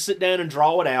doesn't have to sit down and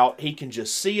draw it out. He can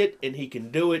just see it, and he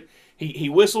can do it. He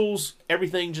whistles,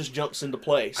 everything just jumps into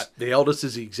place. The eldest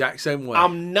is the exact same way.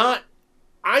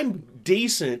 I'm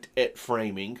decent at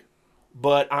framing,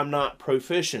 but I'm not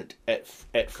proficient at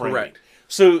framing. Correct.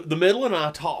 So the middle and I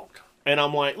talked. And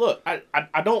I'm like, look,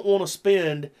 I don't want to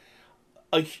spend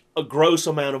a gross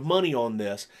amount of money on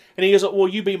this. And he goes, well,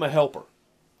 you be my helper.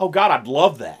 Oh, God, I'd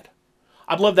love that.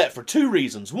 I'd love that for two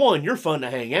reasons. One, you're fun to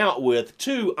hang out with.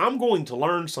 Two, I'm going to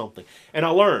learn something. And I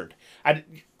learned.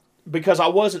 Because I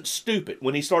wasn't stupid.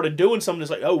 When he started doing something,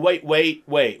 it's like, oh, wait.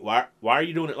 Why are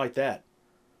you doing it like that?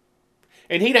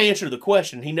 And he'd answer the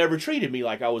question. He never treated me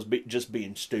like I was just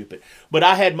being stupid. But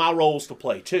I had my roles to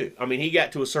play, too. I mean, he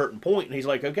got to a certain point, and he's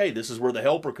like, okay, this is where the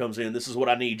helper comes in. This is what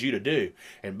I need you to do.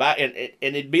 And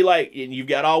it'd be like, and you've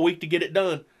got all week to get it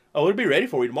done. Oh, it'll be ready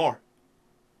for you tomorrow.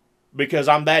 Because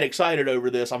I'm that excited over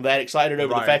this. I'm that excited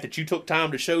over the fact that you took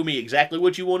time to show me exactly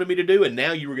what you wanted me to do, and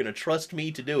now you were going to trust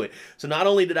me to do it. So not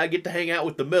only did I get to hang out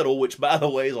with the middle, which, by the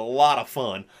way, is a lot of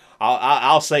fun.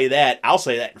 I'll say that. I'll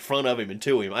say that in front of him and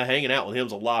to him. Hanging out with him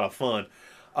is a lot of fun.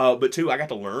 But two, I got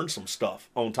to learn some stuff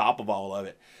on top of all of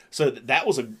it. So that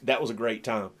was a great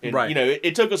time. And,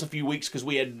 it took us a few weeks because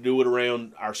we had to do it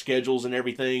around our schedules and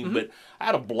everything. Mm-hmm. But I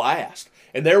had a blast.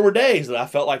 And there were days that I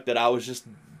felt like that I was just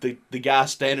the guy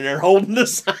standing there holding the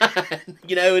sign.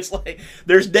 It's like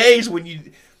there's days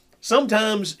when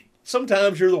sometimes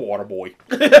you're the water boy.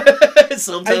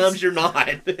 Sometimes you're not.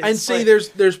 And see,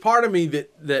 there's part of me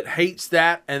that hates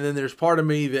that, and then there's part of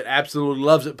me that absolutely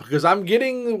loves it because I'm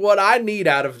getting what I need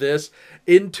out of this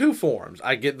in two forms.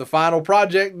 I get the final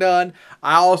project done.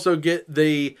 I also get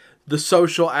the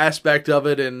social aspect of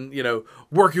it, and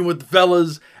working with the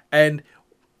fellas. And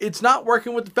it's not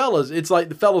working with the fellas. It's like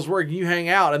the fellas working, you hang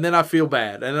out, and then I feel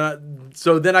bad, and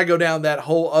so then I go down that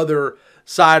whole other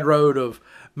side road of,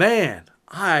 man,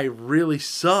 I really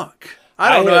suck.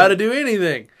 I don't know how to do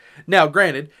anything. Now,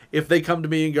 granted, if they come to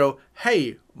me and go,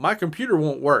 hey, my computer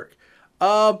won't work,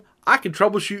 I can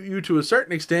troubleshoot you to a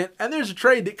certain extent, and there's a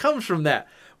trade that comes from that.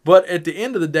 But at the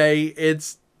end of the day,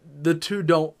 it's the two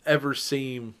don't ever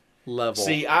seem level.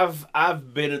 See,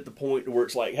 I've been at the point where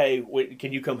it's like, hey,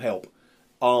 can you come help?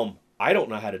 I don't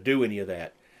know how to do any of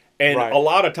that. And a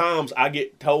lot of times I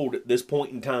get told at this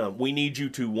point in time, we need you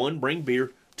to, 1, bring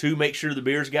beer, 2, make sure the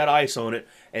beer's got ice on it,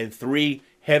 and 3,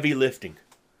 heavy lifting.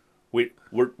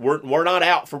 We're not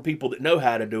out for people that know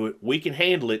how to do it. We can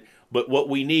handle it, but what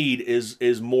we need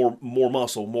is more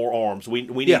muscle, more arms. We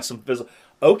need some physical.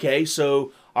 Okay,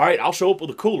 so all right, I'll show up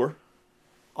with a cooler,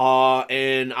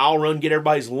 and I'll run get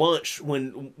everybody's lunch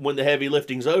when the heavy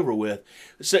lifting's over with.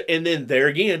 So and then there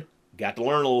again, got to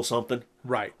learn a little something.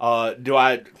 Right.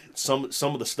 Some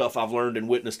of the stuff I've learned and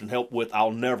witnessed and helped with I'll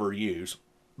never use,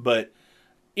 but.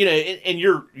 And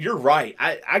you're right.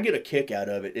 I get a kick out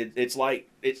of it. It's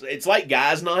like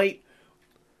guys' night,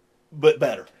 but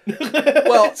better.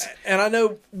 Well, and I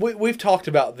know we've talked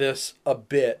about this a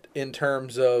bit in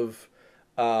terms of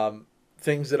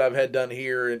things that I've had done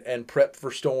here and prep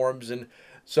for storms, and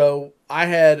so I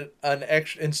had an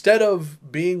extra instead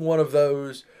of being one of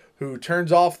those who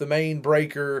turns off the main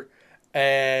breaker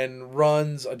and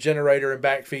runs a generator and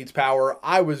backfeeds power.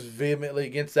 I was vehemently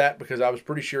against that because I was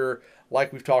pretty sure,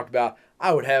 like we've talked about,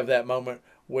 I would have that moment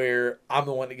where I'm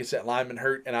the one that gets that lineman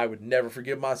hurt and I would never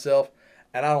forgive myself,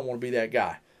 and I don't want to be that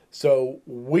guy. So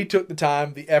we took the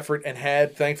time, the effort, and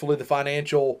had, thankfully, the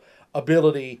financial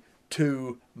ability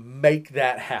to make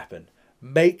that happen.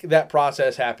 Make that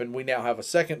process happen. We now have a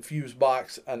second fuse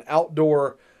box, an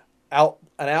outdoor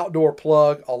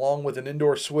plug, along with an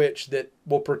indoor switch that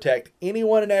will protect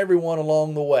anyone and everyone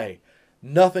along the way.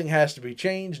 Nothing has to be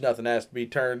changed. Nothing has to be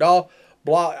turned off.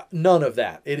 None of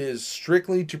that. It is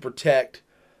strictly to protect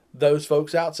those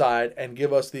folks outside and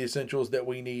give us the essentials that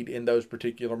we need in those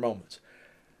particular moments.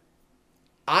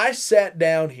 I sat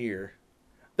down here.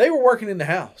 They were working in the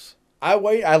house. I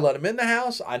let them in the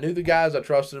house. I knew the guys. I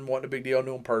trusted them. Wasn't a big deal.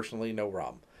 Knew them personally. No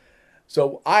problem.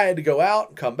 So I had to go out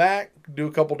and come back, do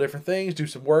a couple different things, do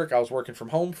some work. I was working from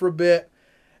home for a bit,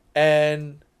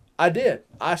 and I did.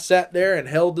 I sat there and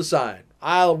held the sign.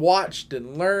 I watched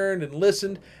and learned and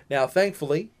listened. Now,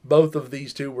 thankfully, both of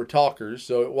these two were talkers,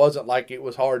 so it wasn't like it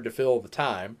was hard to fill the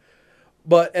time.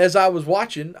 But as I was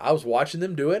watching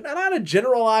them do it, and I had a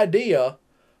general idea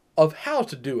of how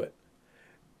to do it.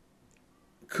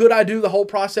 Could I do the whole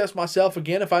process myself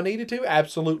again if I needed to?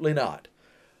 Absolutely not.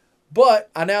 But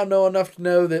I now know enough to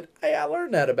know that, hey, I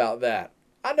learned that about that.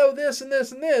 I know this and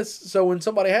this and this. So when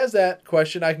somebody has that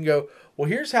question, I can go, well,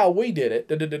 here's how we did it.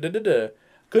 Da-da-da-da-da-da.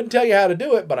 Couldn't tell you how to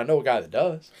do it, but I know a guy that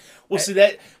does. Well, see,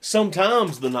 that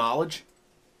sometimes the knowledge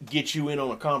gets you in on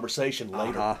a conversation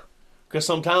later. Because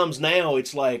sometimes now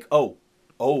it's like, oh,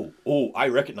 I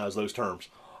recognize those terms.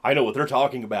 I know what they're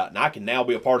talking about, and I can now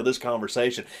be a part of this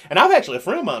conversation. And I've actually, a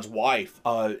friend of mine's wife,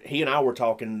 he and I were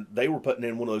talking, they were putting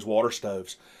in one of those water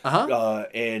stoves.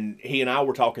 And he and I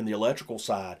were talking the electrical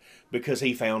side because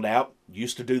he found out,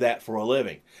 used to do that for a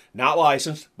living. Not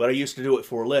licensed, but I used to do it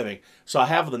for a living. So I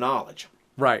have the knowledge.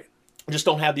 Right. I just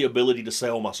don't have the ability to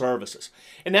sell my services.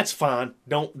 And that's fine.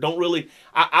 Don't really,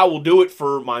 I will do it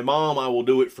for my mom, I will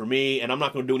do it for me, and I'm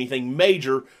not going to do anything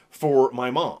major for my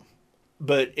mom.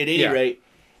 But at any rate,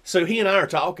 so he and I are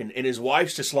talking, and his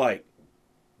wife's just like,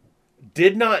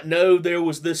 did not know there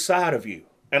was this side of you.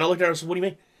 And I looked at her and said, what do you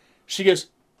mean? She goes,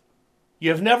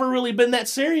 you've never really been that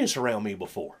serious around me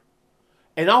before.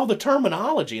 And all the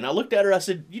terminology. And I looked at her, I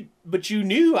said, but you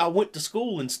knew I went to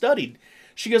school and studied.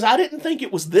 She goes, I didn't think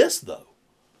it was this, though.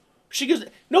 She goes,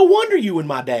 no wonder you and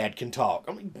my dad can talk.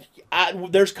 I mean,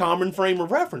 there's common frame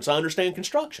of reference. I understand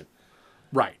construction.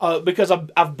 Right. Because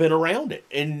I've been around it.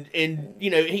 And you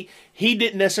know, he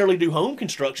didn't necessarily do home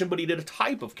construction, but he did a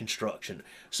type of construction.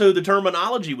 So the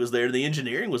terminology was there, the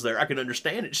engineering was there, I could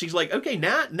understand it. She's like, okay,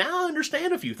 now I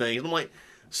understand a few things. And I'm like,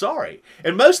 sorry.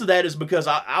 And most of that is because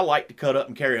I like to cut up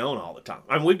and carry on all the time.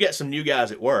 I mean, we've got some new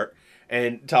guys at work,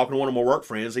 and talking to one of my work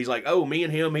friends, he's like, oh, me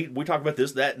and him, we talk about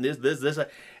this, that, and this.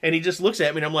 And he just looks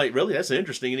at me, and I'm like, really? That's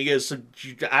interesting. And he goes, so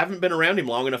I haven't been around him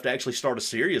long enough to actually start a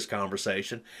serious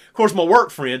conversation. Of course, my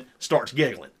work friend starts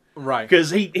giggling. Right.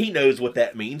 Because he knows what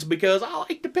that means, because I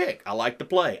like to pick. I like to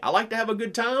play. I like to have a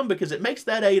good time, because it makes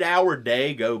that 8-hour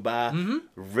day go by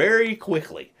very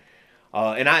quickly.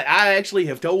 And I actually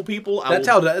have told people... That's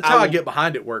how I get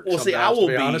behind it work. Well, see, I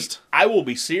will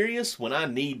be serious when I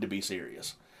need to be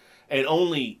serious. And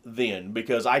only then,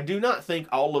 because I do not think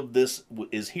all of this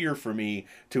is here for me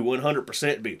to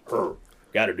 100% be,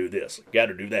 got to do this, got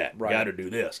to do that, got to do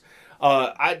this.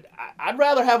 I'd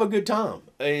rather have a good time.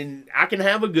 And I can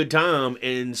have a good time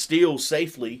and still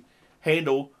safely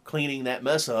handle cleaning that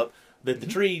mess up that the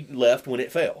tree left when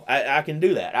it fell. I can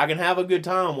do that. I can have a good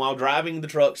time while driving the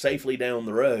truck safely down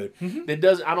the road.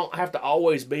 I don't have to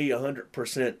always be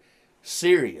 100%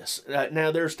 serious. Now,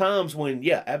 there's times when,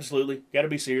 yeah, absolutely, got to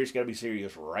be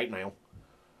serious right now.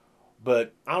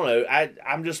 But I don't know.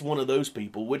 I'm just one of those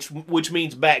people, which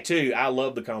means back to, I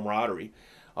love the camaraderie,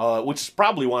 which is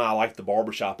probably why I like the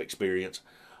barbershop experience,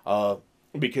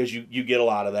 because you get a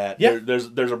lot of that. Yeah.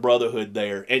 There's a brotherhood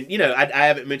there, and you know, I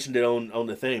haven't mentioned it on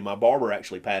the thing. My barber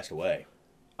actually passed away.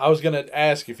 I was going to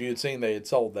ask if you had seen they had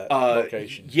sold that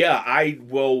location. Yeah,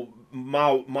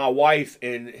 my wife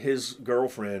and his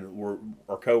girlfriend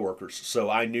are coworkers, so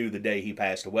I knew the day he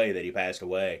passed away that he passed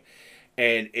away.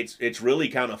 And it's really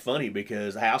kind of funny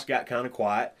because the house got kind of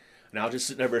quiet, and I was just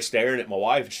sitting over there staring at my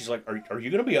wife, and she's like, "Are you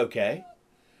going to be okay?"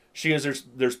 She goes,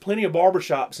 "There's plenty of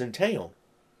barbershops in town."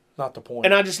 Not the point.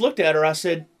 And I just looked at her. I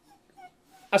said,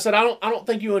 I don't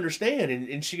think you understand.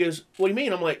 And she goes, "What do you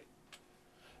mean?" I'm like,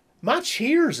 "My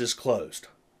Cheers is closed."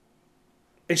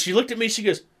 And she looked at me. She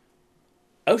goes,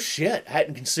 "Oh shit, I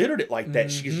hadn't considered it like that."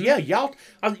 She goes, "Yeah, y'all,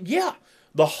 yeah,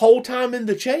 The whole time in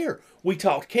the chair, we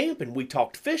talked camping, we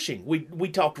talked fishing, we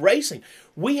talked racing.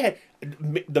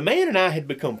 The man and I had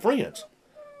become friends,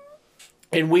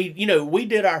 and we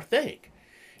did our thing.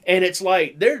 And it's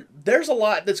like there's a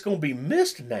lot that's going to be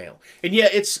missed now. And yeah,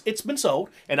 it's been sold,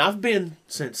 and I've been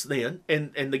since then.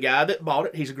 And the guy that bought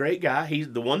it, he's a great guy.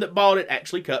 He's the one that bought it.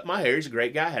 Actually cut my hair. He's a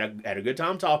great guy. Had a good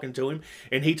time talking to him,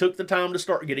 and he took the time to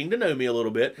start getting to know me a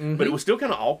little bit. But it was still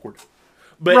kind of awkward.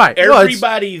 But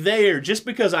everybody there, just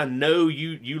because I know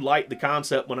you like the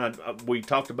concept when we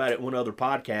talked about it in one other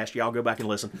podcast, y'all go back and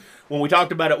listen. When we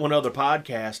talked about it in one other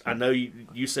podcast, I know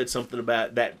you said something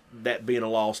about that being a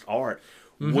lost art.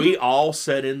 We all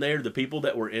sat in there, the people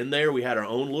that were in there, we had our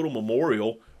own little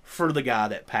memorial for the guy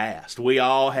that passed. We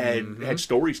all had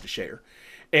stories to share.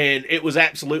 And it was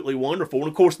absolutely wonderful. And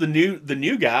of course the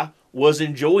new guy was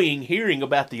enjoying hearing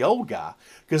about the old guy,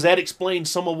 because that explains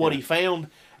some of what he found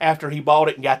after he bought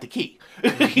it and got the key.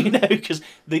 Because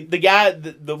the guy,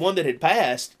 the one that had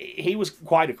passed, he was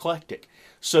quite eclectic.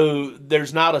 So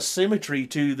there's not a symmetry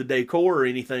to the decor or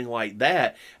anything like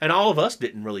that. And all of us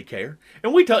didn't really care.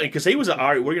 And we told him, because he was,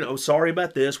 all right, sorry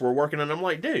about this, we're working on it. I'm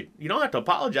like, dude, you don't have to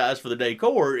apologize for the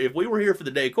decor. If we were here for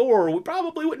the decor, we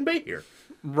probably wouldn't be here.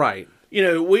 Right.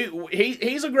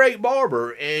 He's a great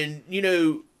barber, and,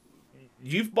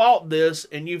 you've bought this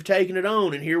and you've taken it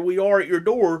on, and here we are at your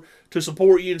door to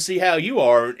support you and see how you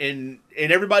are. And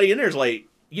everybody in there is like,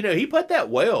 he put that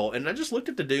well. And I just looked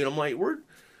at the dude. I'm like, we're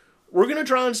going to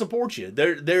try and support you.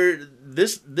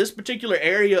 This particular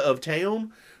area of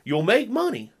town, you'll make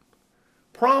money.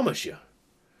 Promise you.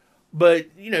 But,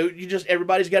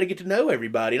 everybody's got to get to know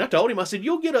everybody. And I told him, I said,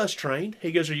 you'll get us trained.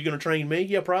 He goes, are you going to train me?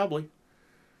 Yeah, probably.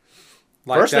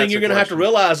 First thing you're going to have to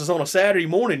realize is on a Saturday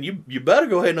morning, you better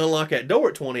go ahead and unlock that door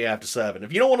at 20 after 7.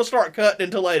 If you don't want to start cutting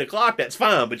until 8 o'clock, that's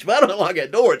fine. But you better unlock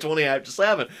that door at 20 after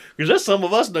 7. Because there's some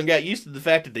of us done got used to the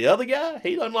fact that the other guy,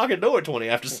 he unlocked the door at 20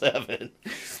 after 7.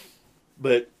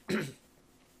 But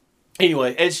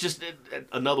anyway, it's just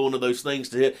another one of those things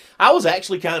to hit. I was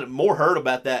actually kind of more hurt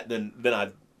about that than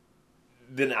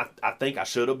I think I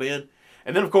should have been.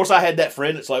 And then, of course, I had that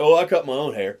friend that's like, oh, I cut my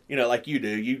own hair. Like you do.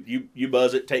 You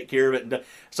buzz it, take care of it. And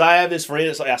so I have this friend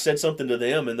that's like, I said something to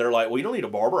them, and they're like, well, you don't need a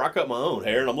barber. I cut my own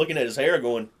hair. And I'm looking at his hair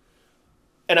going,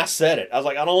 and I said it. I was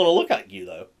like, I don't want to look like you,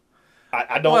 though.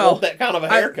 I don't want that kind of a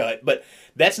haircut. But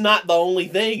that's not the only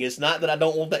thing. It's not that I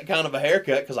don't want that kind of a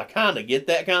haircut, because I kind of get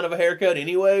that kind of a haircut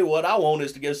anyway. What I want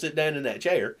is to go sit down in that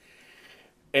chair.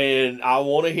 And I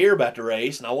want to hear about the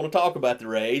race, and I want to talk about the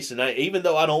race. And even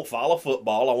though I don't follow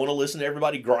football, I want to listen to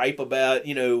everybody gripe about,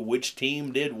 which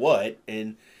team did what.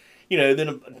 And,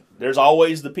 then there's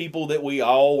always the people that we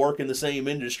all work in the same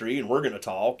industry, and we're going to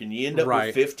talk. And you end up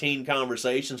with 15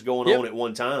 conversations going on at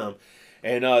one time.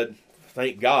 And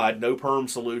thank God, no perm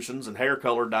solutions and hair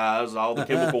color dyes. All the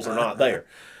chemicals are not there.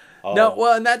 No,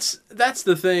 well, and that's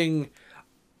the thing.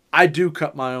 I do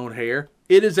cut my own hair.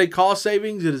 It is a cost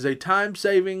savings. It is a time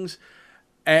savings,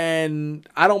 and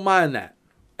I don't mind that.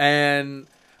 And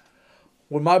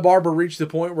when my barber reached the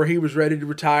point where he was ready to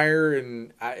retire,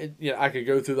 and I could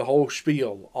go through the whole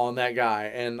spiel on that guy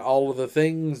and all of the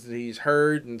things that he's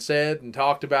heard and said and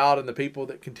talked about, and the people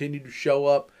that continue to show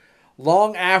up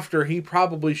long after he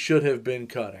probably should have been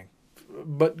cutting.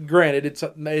 But granted,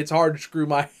 it's hard to screw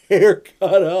my hair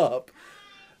cut up,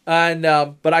 and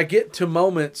but I get to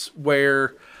moments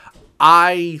where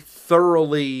I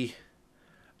thoroughly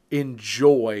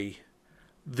enjoy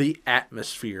the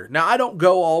atmosphere. Now, I don't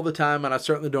go all the time, and I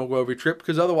certainly don't go every trip,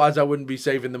 because otherwise I wouldn't be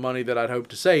saving the money that I'd hope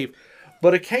to save.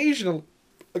 But occasionally,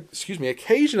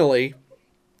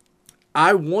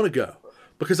 I want to go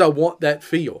because I want that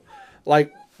feel.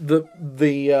 Like the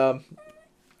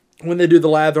when they do the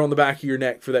lather on the back of your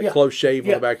neck for that close shave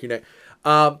on the back of your neck.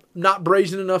 Not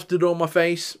brazen enough to do it on my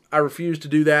face. I refuse to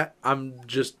do that. I'm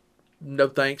just, no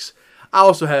thanks. I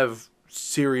also have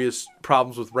serious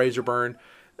problems with razor burn,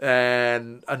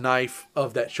 and a knife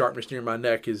of that sharpness near my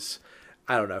neck is,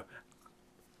 I don't know.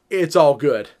 It's all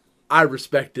good. I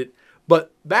respect it.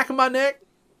 But back of my neck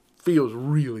feels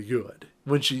really good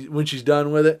when she's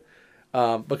done with it.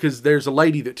 Because there's a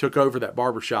lady that took over that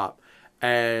barbershop,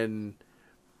 and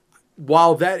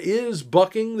while that is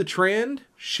bucking the trend,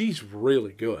 she's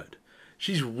really good.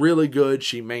 She's really good.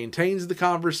 She maintains the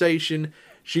conversation.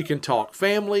 She can talk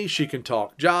family. She can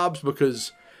talk jobs,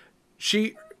 because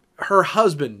her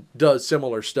husband does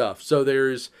similar stuff. So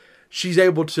she's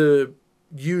able to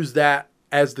use that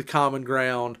as the common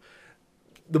ground.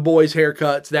 The boys'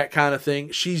 haircuts, that kind of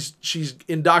thing. She's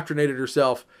indoctrinated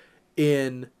herself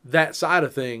in that side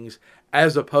of things,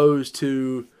 as opposed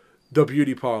to the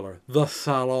beauty parlor, the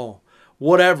salon,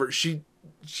 whatever. She's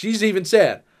even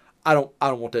said, I don't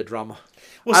want that drama.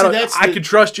 Well, see, I could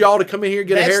trust y'all to come in here,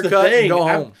 get a haircut, and go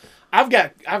home. I've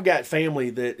got family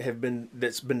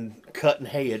that's been cutting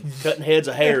heads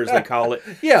of hair, as they call it,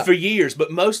 for years.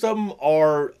 But most of them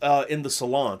are in the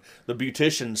salon, the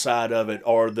beautician side of it,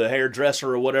 or the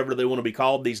hairdresser, or whatever they want to be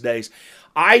called these days.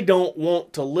 I don't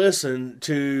want to listen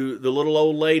to the little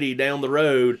old lady down the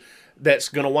road that's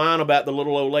going to whine about the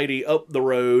little old lady up the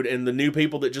road and the new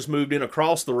people that just moved in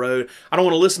across the road. I don't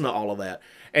want to listen to all of that.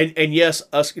 And yes,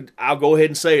 I'll go ahead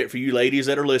and say it for you ladies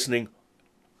that are listening.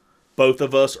 Both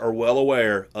of us are well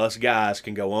aware us guys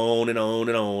can go on and on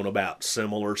and on about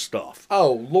similar stuff.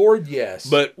 Oh, Lord, yes.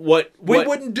 But we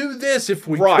wouldn't do this if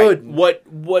we couldn't. What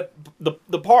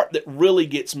the part that really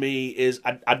gets me is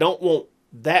I don't want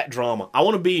that drama. I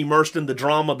want to be immersed in the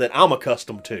drama that I'm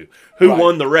accustomed to. Who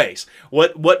won the race?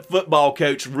 What football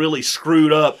coach really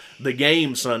screwed up the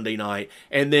game Sunday night?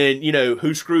 And then,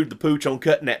 who screwed the pooch on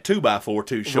cutting that 2x4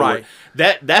 too short?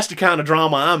 Right. That's the kind of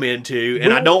drama I'm into,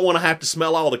 and I don't want to have to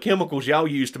smell all the chemicals y'all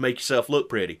use to make yourself look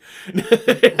pretty.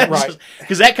 Right.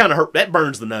 Because that kind of that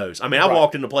burns the nose. I mean, I've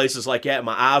walked into places like that,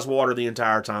 my eyes water the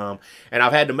entire time, and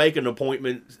I've had to make an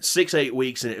appointment 6-8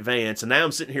 weeks in advance, and now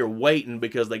I'm sitting here waiting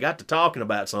because they got to talking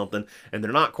about something, and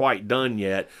they're not quite done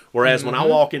yet. Whereas when I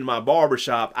walk into my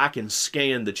barbershop, I can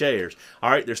scan the chairs. All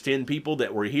right, there's 10 people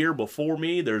that were here before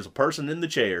me. There's a person in the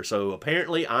chair. So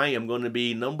apparently I am going to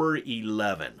be number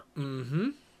 11. Mm-hmm.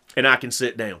 And I can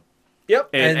sit down.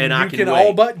 Yep. And I can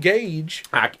all but gauge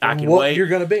I can what wait. You're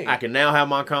going to be. I can now have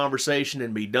my conversation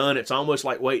and be done. It's almost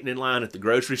like waiting in line at the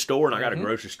grocery store, and I got a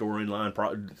grocery store in line.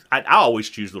 I always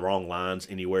choose the wrong lines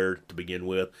anywhere to begin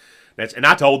with. And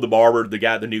I told the barber,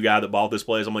 the new guy that bought this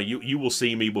place, I'm like, you will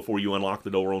see me before you unlock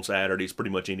the door on Saturdays, pretty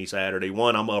much any Saturday.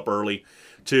 1, I'm up early.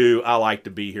 2, I like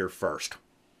to be here first.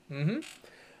 Mm-hmm.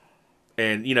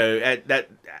 And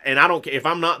and I don't care if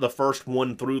I'm not the first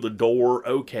one through the door.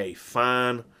 Okay,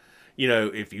 fine.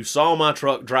 If you saw my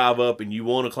truck drive up and you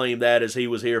want to claim that as he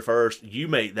was here first, you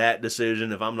make that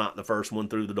decision. If I'm not the first one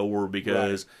through the door,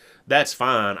 because. Right. That's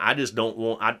fine. I just don't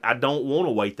want. I don't want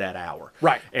to wait that hour.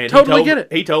 Right. And totally get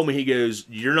it. He told me, he goes,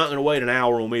 "You're not going to wait an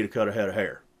hour on me to cut a head of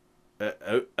hair."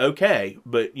 Okay,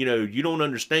 but you don't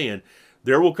understand.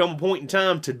 There will come a point in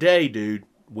time today, dude.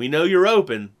 We know you're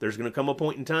open. There's going to come a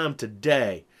point in time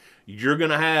today. You're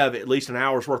going to have at least an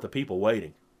hour's worth of people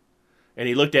waiting. And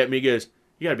he looked at me. He goes,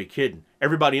 "You got to be kidding!"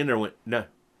 Everybody in there went, "No.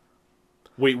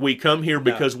 We come here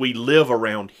because we live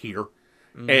around here."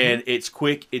 Mm-hmm. And it's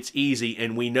quick, it's easy,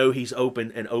 and we know he's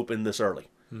open this early.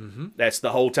 Mm-hmm. That's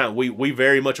the whole time. We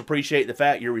very much appreciate the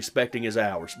fact you're respecting his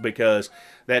hours, because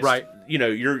that's right.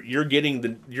 You're getting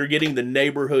the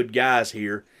neighborhood guys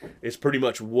here. It's pretty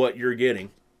much what you're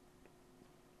getting.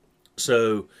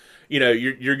 So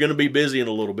you're going to be busy in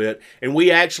a little bit, and we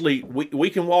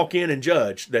can walk in and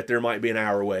judge that there might be an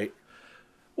hour wait.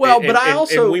 Well,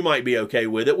 and we might be okay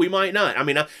with it. We might not. I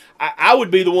mean, I would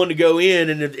be the one to go in,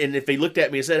 and if he looked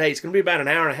at me and said, "Hey, it's going to be about an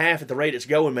hour and a half at the rate it's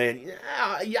going, man.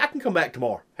 I can come back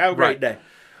tomorrow. Have a great day."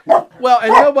 Well,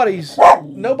 and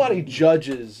nobody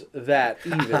judges that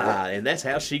either. And that's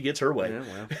how she gets her way.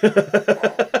 Yeah,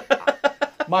 well.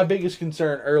 My biggest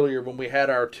concern earlier when we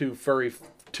had our two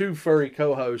furry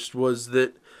co-hosts was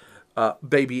that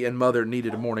baby and mother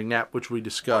needed a morning nap, which we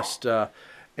discussed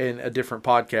in a different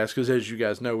podcast, because as you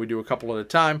guys know, we do a couple at a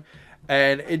time,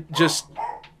 and it just,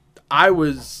 I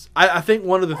think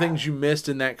one of the things you missed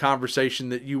in that conversation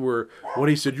that when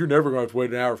he said, "You're never going to have to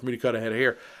wait an hour for me to cut a head of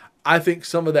hair," I think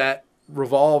some of that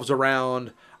revolves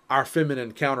around our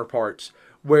feminine counterparts,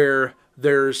 where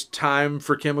there's time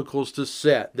for chemicals to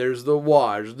set. There's the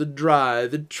wash, the dry,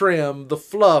 the trim, the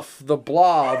fluff, the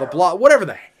blah, whatever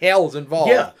the hell is involved.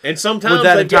 Yeah, and sometimes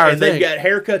they've got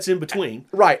haircuts in between.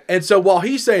 Right, and so while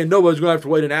he's saying nobody's going to have to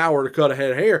wait an hour to cut a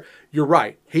head of hair, you're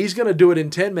right. He's going to do it in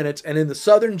 10 minutes, and in the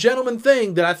Southern gentleman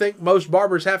thing that I think most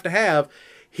barbers have to have,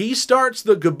 he starts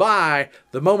the goodbye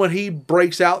the moment he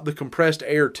breaks out the compressed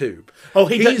air tube. Oh,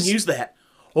 he doesn't use that.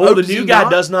 Oh, the new guy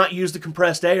does not use the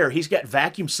compressed air. He's got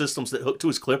vacuum systems that hook to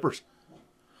his clippers.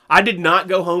 I did not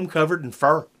go home covered in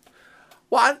fur.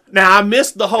 What? Now, I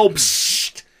missed the whole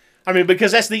psst. I mean,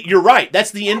 because you're right.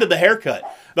 That's the end of the haircut.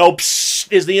 The whole psst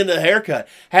is the end of the haircut.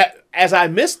 As I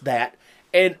missed that,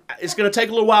 and it's going to take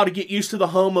a little while to get used to the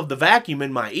hum of the vacuum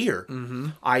in my ear,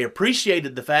 I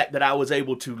appreciated the fact that I was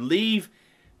able to leave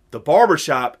the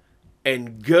barbershop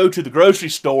and go to the grocery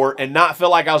store and not feel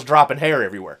like I was dropping hair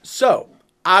everywhere. So,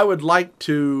 I would like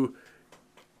to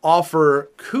offer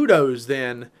kudos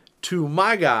then to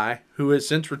my guy who has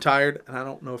since retired, and I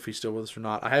don't know if he's still with us or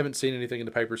not. I haven't seen anything in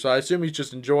the paper, so I assume he's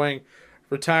just enjoying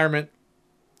retirement.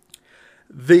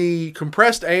 The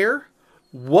compressed air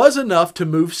was enough to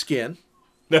move skin.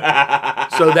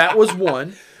 So that was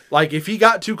one. Like, if he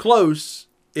got too close,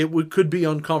 could be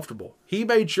uncomfortable. He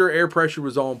made sure air pressure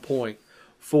was on point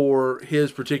for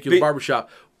his particular barbershop.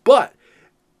 But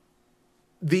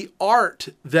the art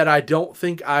that I don't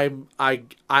think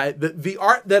the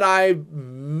art that I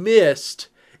missed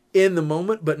in the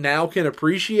moment, but now can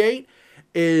appreciate,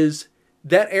 is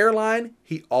that airline.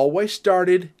 He always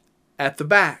started at the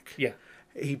back. Yeah.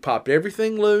 He popped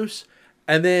everything loose,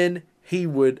 and then he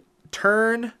would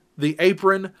turn the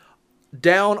apron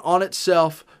down on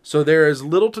itself, so there is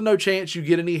little to no chance you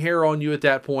get any hair on you at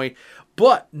that point.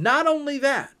 But not only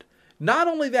that,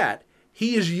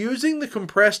 he is using the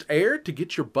compressed air to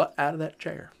get your butt out of that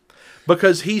chair.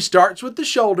 Because he starts with the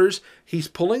shoulders, he's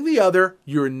pulling the other,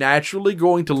 you're naturally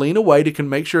going to lean away to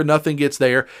make sure nothing gets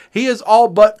there. He is all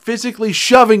but physically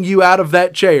shoving you out of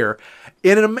that chair.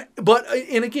 And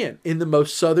again, in the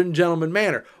most Southern gentleman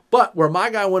manner. But where my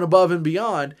guy went above and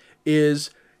beyond is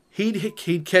he'd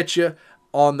catch you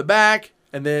on the back,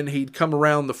 and then he'd come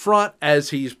around the front as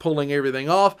he's pulling everything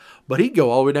off, but he'd go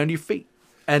all the way down to your feet.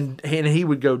 And he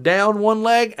would go down one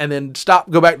leg and then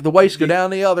go back to the waist, go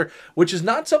down the other, which is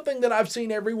not something that I've seen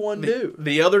everyone do.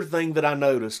 The other thing that I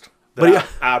noticed that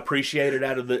I appreciated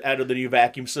out of the new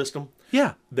vacuum system,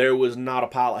 there was not a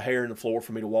pile of hair in the floor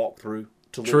for me to walk through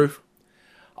to leave. True.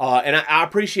 And I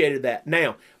appreciated that.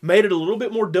 Now, made it a little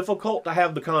bit more difficult to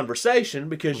have the conversation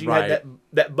because you had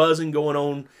that buzzing going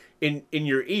on in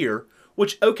your ear,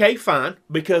 which, okay, fine,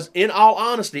 because in all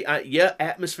honesty,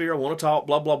 atmosphere, I want to talk,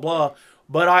 blah, blah, blah,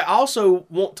 but I also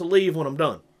want to leave when I'm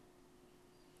done.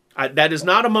 That is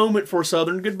not a moment for a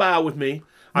Southern goodbye with me.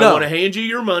 I want to hand you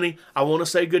your money. I want to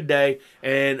say good day,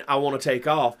 and I want to take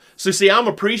off. So, see, I'm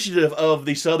appreciative of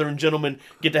the Southern gentleman,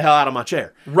 get the hell out of my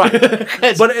chair. Right.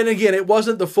 And again, it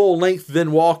wasn't the full length,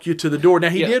 then walk you to the door.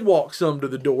 Now, he did walk some to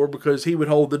the door because he would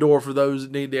hold the door for those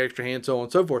that need the extra hand, so on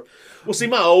and so forth. Well, see,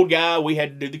 my old guy, we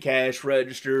had to do the cash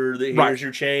register. Here's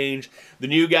your change. The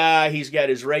new guy, he's got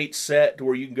his rates set to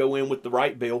where you can go in with the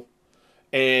right bill.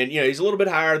 And, he's a little bit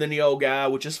higher than the old guy,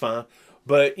 which is fine.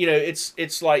 But,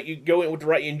 it's like you go in with the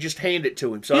right and just hand it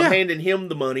to him. So I'm handing him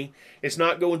the money. It's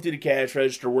not going through the cash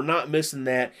register. We're not missing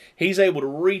that. He's able to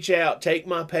reach out, take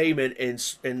my payment,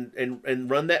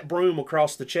 and run that broom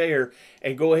across the chair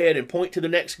and go ahead and point to the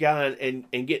next guy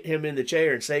and get him in the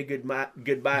chair and say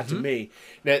goodbye to me.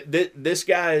 Now, this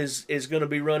guy is going to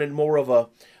be running more of a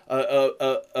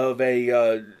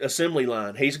assembly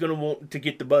line. He's going to want to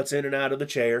get the butts in and out of the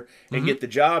chair and get the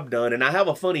job done. And I have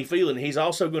a funny feeling he's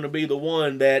also going to be the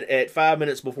one that at 5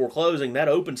 minutes before closing, that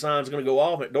open sign's going to go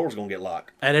off and the door's going to get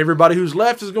locked. And everybody who's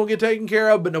left is going to get taken care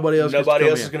of, but nobody else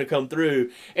is going to come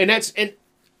through. And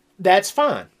that's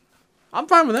fine. I'm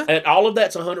fine with that. And all of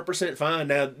that's 100% fine.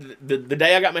 Now, the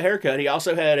day I got my hair cut, he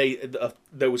also had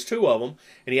there was two of them,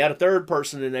 and he had a third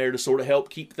person in there to sort of help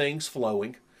keep things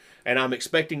flowing. And I'm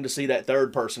expecting to see that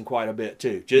third person quite a bit,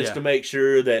 too, just to make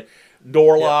sure that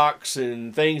door locks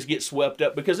and things get swept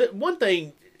up. Because one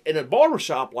thing, in a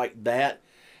barbershop like that,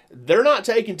 they're not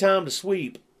taking time to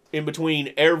sweep in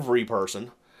between every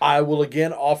person. I will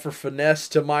again offer finesse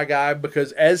to my guy,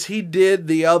 because as he did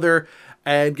the other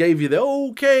and gave you the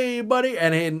okay, buddy,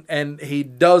 and he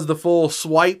does the full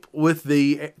swipe with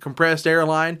the compressed air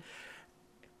line,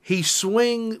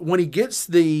 when he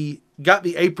got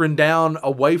the apron down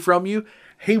away from you,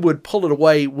 he would pull it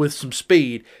away with some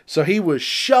speed. So he was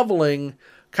shoveling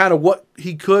kind of what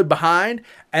he could behind,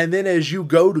 and then as you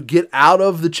go to get out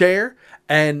of the chair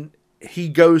and he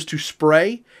goes to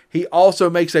spray, he also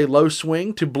makes a low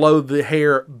swing to blow the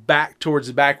hair back towards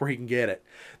the back where he can get it.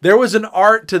 There was an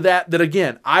art to that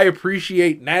again, I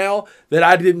appreciate now that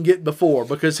I didn't get before,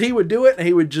 because he would do it and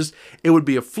it would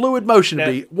be a fluid motion.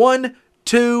 It'd be 1,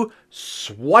 2,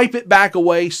 swipe it back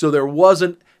away, so there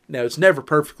wasn't, now it's never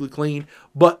perfectly clean,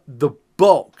 but the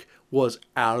bulk was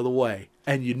out of the way.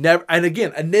 And in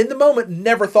the moment,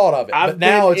 never thought of it. I've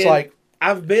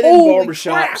been in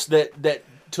barbershops that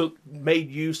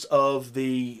made use of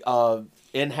the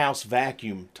in-house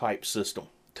vacuum type system.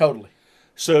 Totally.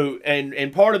 So,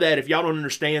 and part of that, if y'all don't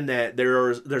understand that,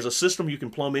 there's a system you can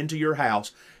plumb into your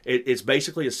house. It's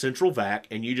basically a central vac,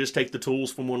 and you just take the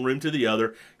tools from one room to the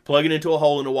other, plug it into a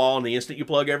hole in the wall, and the instant you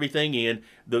plug everything in,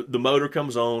 the motor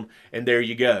comes on, and there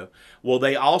you go. Well,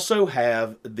 they also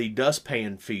have the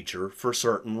dustpan feature for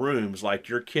certain rooms, like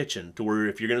your kitchen, to where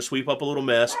if you're going to sweep up a little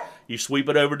mess, you sweep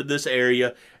it over to this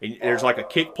area, and there's like a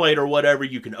kick plate or whatever,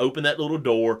 you can open that little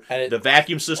door, the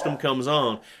vacuum system comes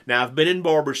on. Now, I've been in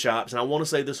barbershops, and I want to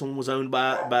say this one was owned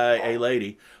by a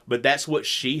lady, but that's what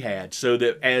she had, so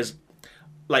that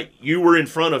like you were in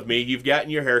front of me, you've gotten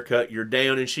your hair cut, you're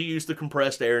down, and she used the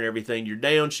compressed air and everything. You're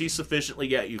down, she's sufficiently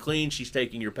got you clean, she's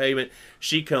taking your payment.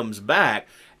 She comes back.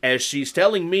 As she's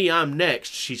telling me I'm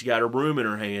next, she's got her broom in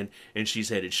her hand, and she's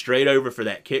headed straight over for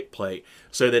that kick plate.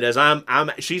 So that as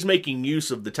she's making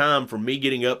use of the time from me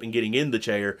getting up and getting in the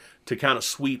chair to kind of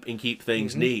sweep and keep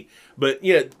things neat. But,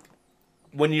 you know,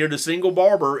 when you're the single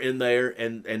barber in there,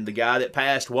 and the guy that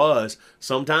passed was,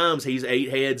 sometimes he's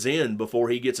 8 heads in before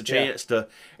he gets a chance to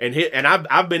and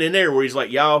I've been in there where he's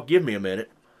like, y'all give me a minute.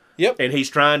 Yep. And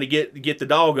he's trying to get the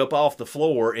dog up off the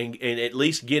floor and at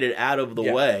least get it out of the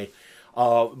way.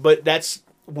 But that's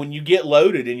when you get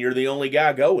loaded and you're the only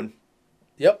guy going.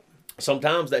 Yep.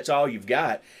 Sometimes that's all you've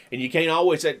got, and you can't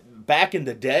always. Back in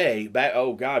the day,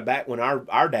 back when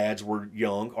our dads were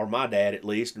young, or my dad at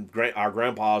least, and our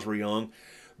grandpas were young,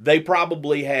 they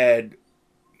probably had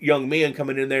young men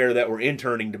coming in there that were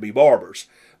interning to be barbers.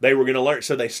 They were going to learn,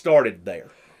 so they started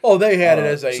there. Oh, they had it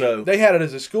as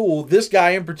a school. This guy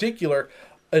in particular,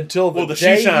 until the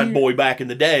shoe shine boy back in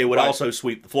the day would also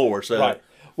sweep the floor. So right.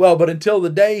 Well, but until the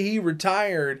day he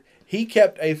retired, he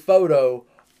kept a photo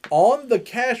on the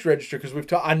cash register, because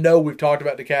I know we've talked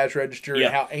about the cash register and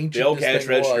how ancient the old this cash thing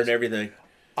register was. And everything.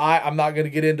 I'm not going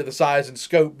to get into the size and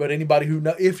scope, but anybody who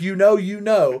know, if you know, you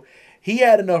know, he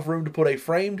had enough room to put a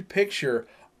framed picture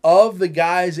of the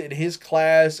guys in his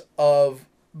class of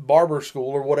barber school,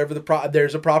 or whatever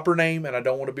there's a proper name, and I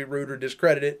don't want to be rude or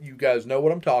discredit it. You guys know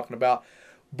what I'm talking about.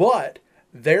 But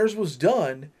theirs was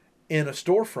done in a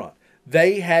storefront.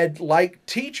 They had, like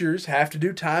teachers have to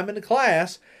do time in the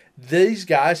class, these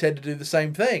guys had to do the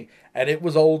same thing. And it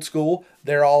was old school.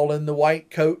 They're all in the white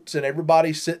coats and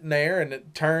everybody's sitting there, and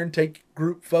it turn, take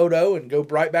group photo and go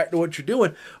right back to what you're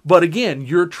doing. But again,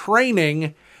 you're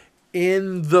training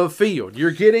in the field.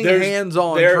 You're getting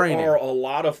hands-on training. There are a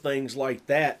lot of things like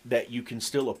that you can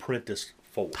still apprentice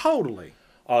for. Totally.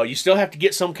 You still have to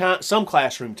get some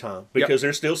classroom time, because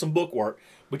there's still some book work,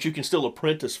 but you can still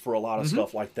apprentice for a lot of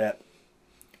stuff like that,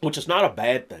 which is not a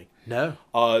bad thing. No.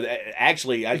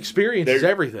 Actually, experience is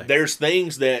everything. There's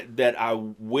things that I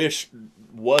wish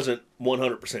wasn't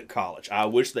 100% college. I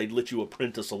wish they'd let you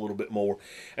apprentice a little bit more.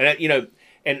 And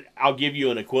and I'll give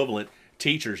you an equivalent.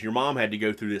 Teachers, your mom had to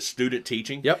go through this student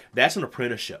teaching. Yep. That's an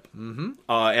apprenticeship. Mm-hmm.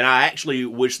 And I actually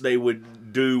wish they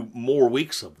would do more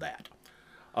weeks of that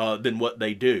than what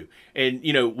they do. And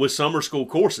with summer school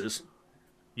courses,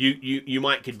 you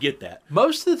might could get that.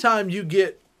 Most of the time, you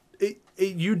get.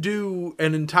 You do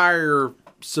an entire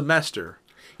semester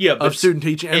of student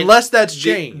teaching, unless that's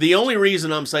changed. The only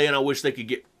reason I'm saying I wish they could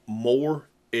get more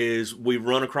is we've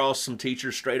run across some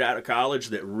teachers straight out of college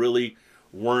that really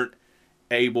weren't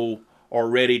able or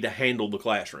ready to handle the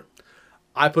classroom.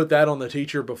 I put that on the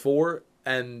teacher before,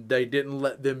 and they didn't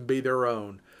let them be their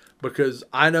own. Because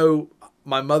I know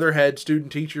my mother had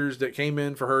student teachers that came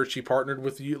in for her. She partnered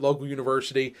with the local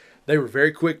university. They were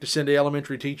very quick to send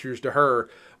elementary teachers to her,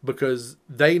 because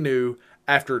they knew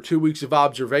after 2 weeks of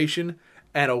observation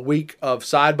and a week of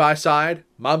side-by-side,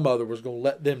 my mother was going to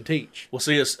let them teach. Well,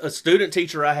 see, a student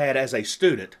teacher I had as a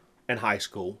student in high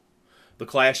school, the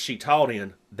class she taught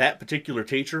in, that particular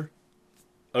teacher,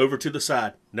 over to the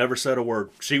side, never said a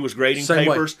word. She was grading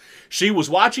papers. She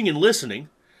was watching and listening,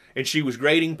 and she was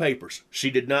grading papers.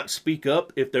 She did not speak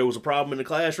up. If there was a problem in the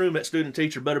classroom, that student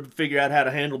teacher better figure out how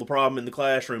to handle the problem in the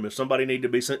classroom. If somebody needed to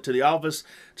be sent to the office,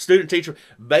 student teacher,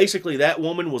 basically that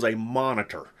woman was a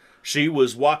monitor. She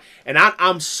was and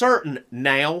I'm certain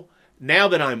now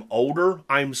that I'm older,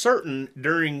 I'm certain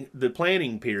during the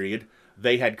planning period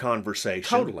they had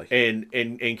conversation. Totally.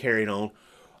 And carried on.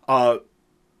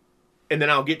 And then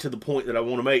I'll get to the point that I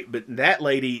want to make. But that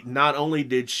lady, not only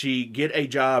did she get a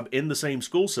job in the same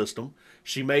school system,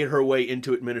 she made her way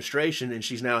into administration, and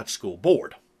she's now at the school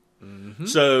board. Mm-hmm.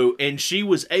 So, and she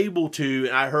was able to,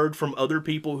 and I heard from other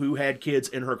people who had kids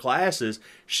in her classes,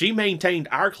 she maintained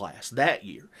our class that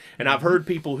year. And I've heard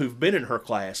people who've been in her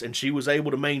class, and she was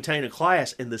able to maintain a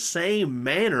class in the same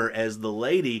manner as the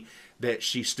lady that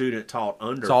she student taught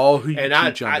under. It's all who you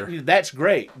teach under. That's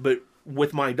great, but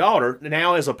with my daughter,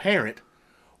 now as a parent,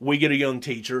 we get a young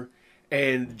teacher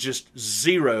and just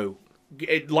zero.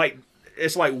 It's like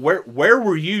where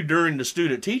were you during the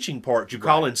student teaching part? Did you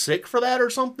call in sick for that or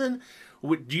something?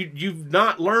 You've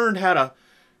not learned how to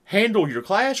handle your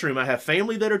classroom. I have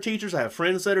family that are teachers. I have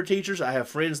friends that are teachers. I have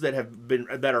friends that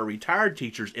are retired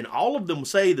teachers, and all of them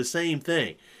say the same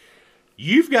thing.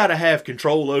 You've got to have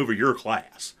control over your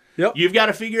class. Yep. You've got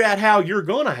to figure out how you're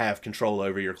going to have control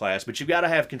over your class, but you've got to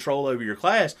have control over your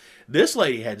class. This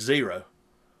lady had zero.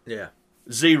 Yeah.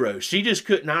 Zero. She just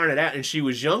couldn't iron it out, and she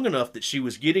was young enough that she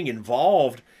was getting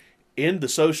involved in the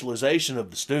socialization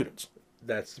of the students.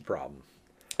 That's the problem.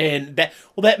 And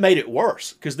that made it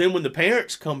worse, because then when the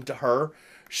parents come to her,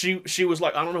 she was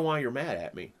like, I don't know why you're mad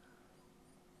at me.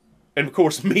 And of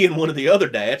course, me and one of the other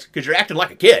dads, because you're acting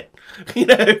like a kid,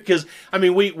 because I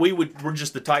mean, we're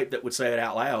just the type that would say it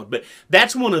out loud. But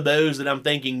that's one of those that I'm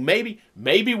thinking maybe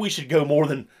we should go more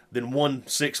than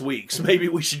 6 weeks. Maybe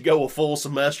we should go a full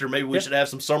semester. Maybe we should have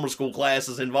some summer school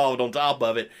classes involved on top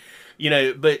of it,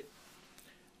 But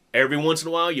every once in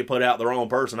a while, you put out the wrong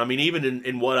person. I mean, even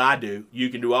in what I do, you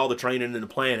can do all the training in the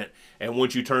planet, and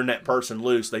once you turn that person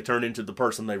loose, they turn into the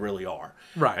person they really are.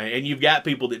 Right. And you've got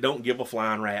people that don't give a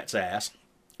flying rat's ass,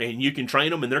 and you can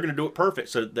train them, and they're going to do it perfect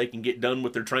so that they can get done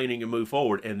with their training and move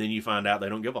forward, and then you find out they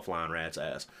don't give a flying rat's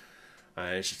ass.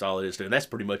 It's just all it is to, and that's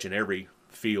pretty much in every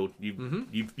field.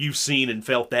 You've seen and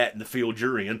felt that in the field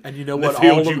you're in, and you know what the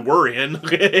field you were in,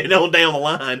 and on down the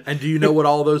line. And do you know what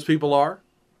all those people are?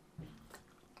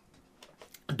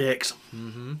 Dicks.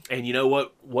 And you know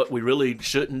what we really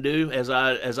shouldn't do as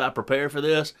I prepare for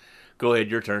this? Go ahead,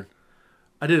 your turn.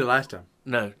 I did it last time.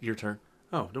 No, your turn.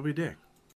 Oh, don't be a dick.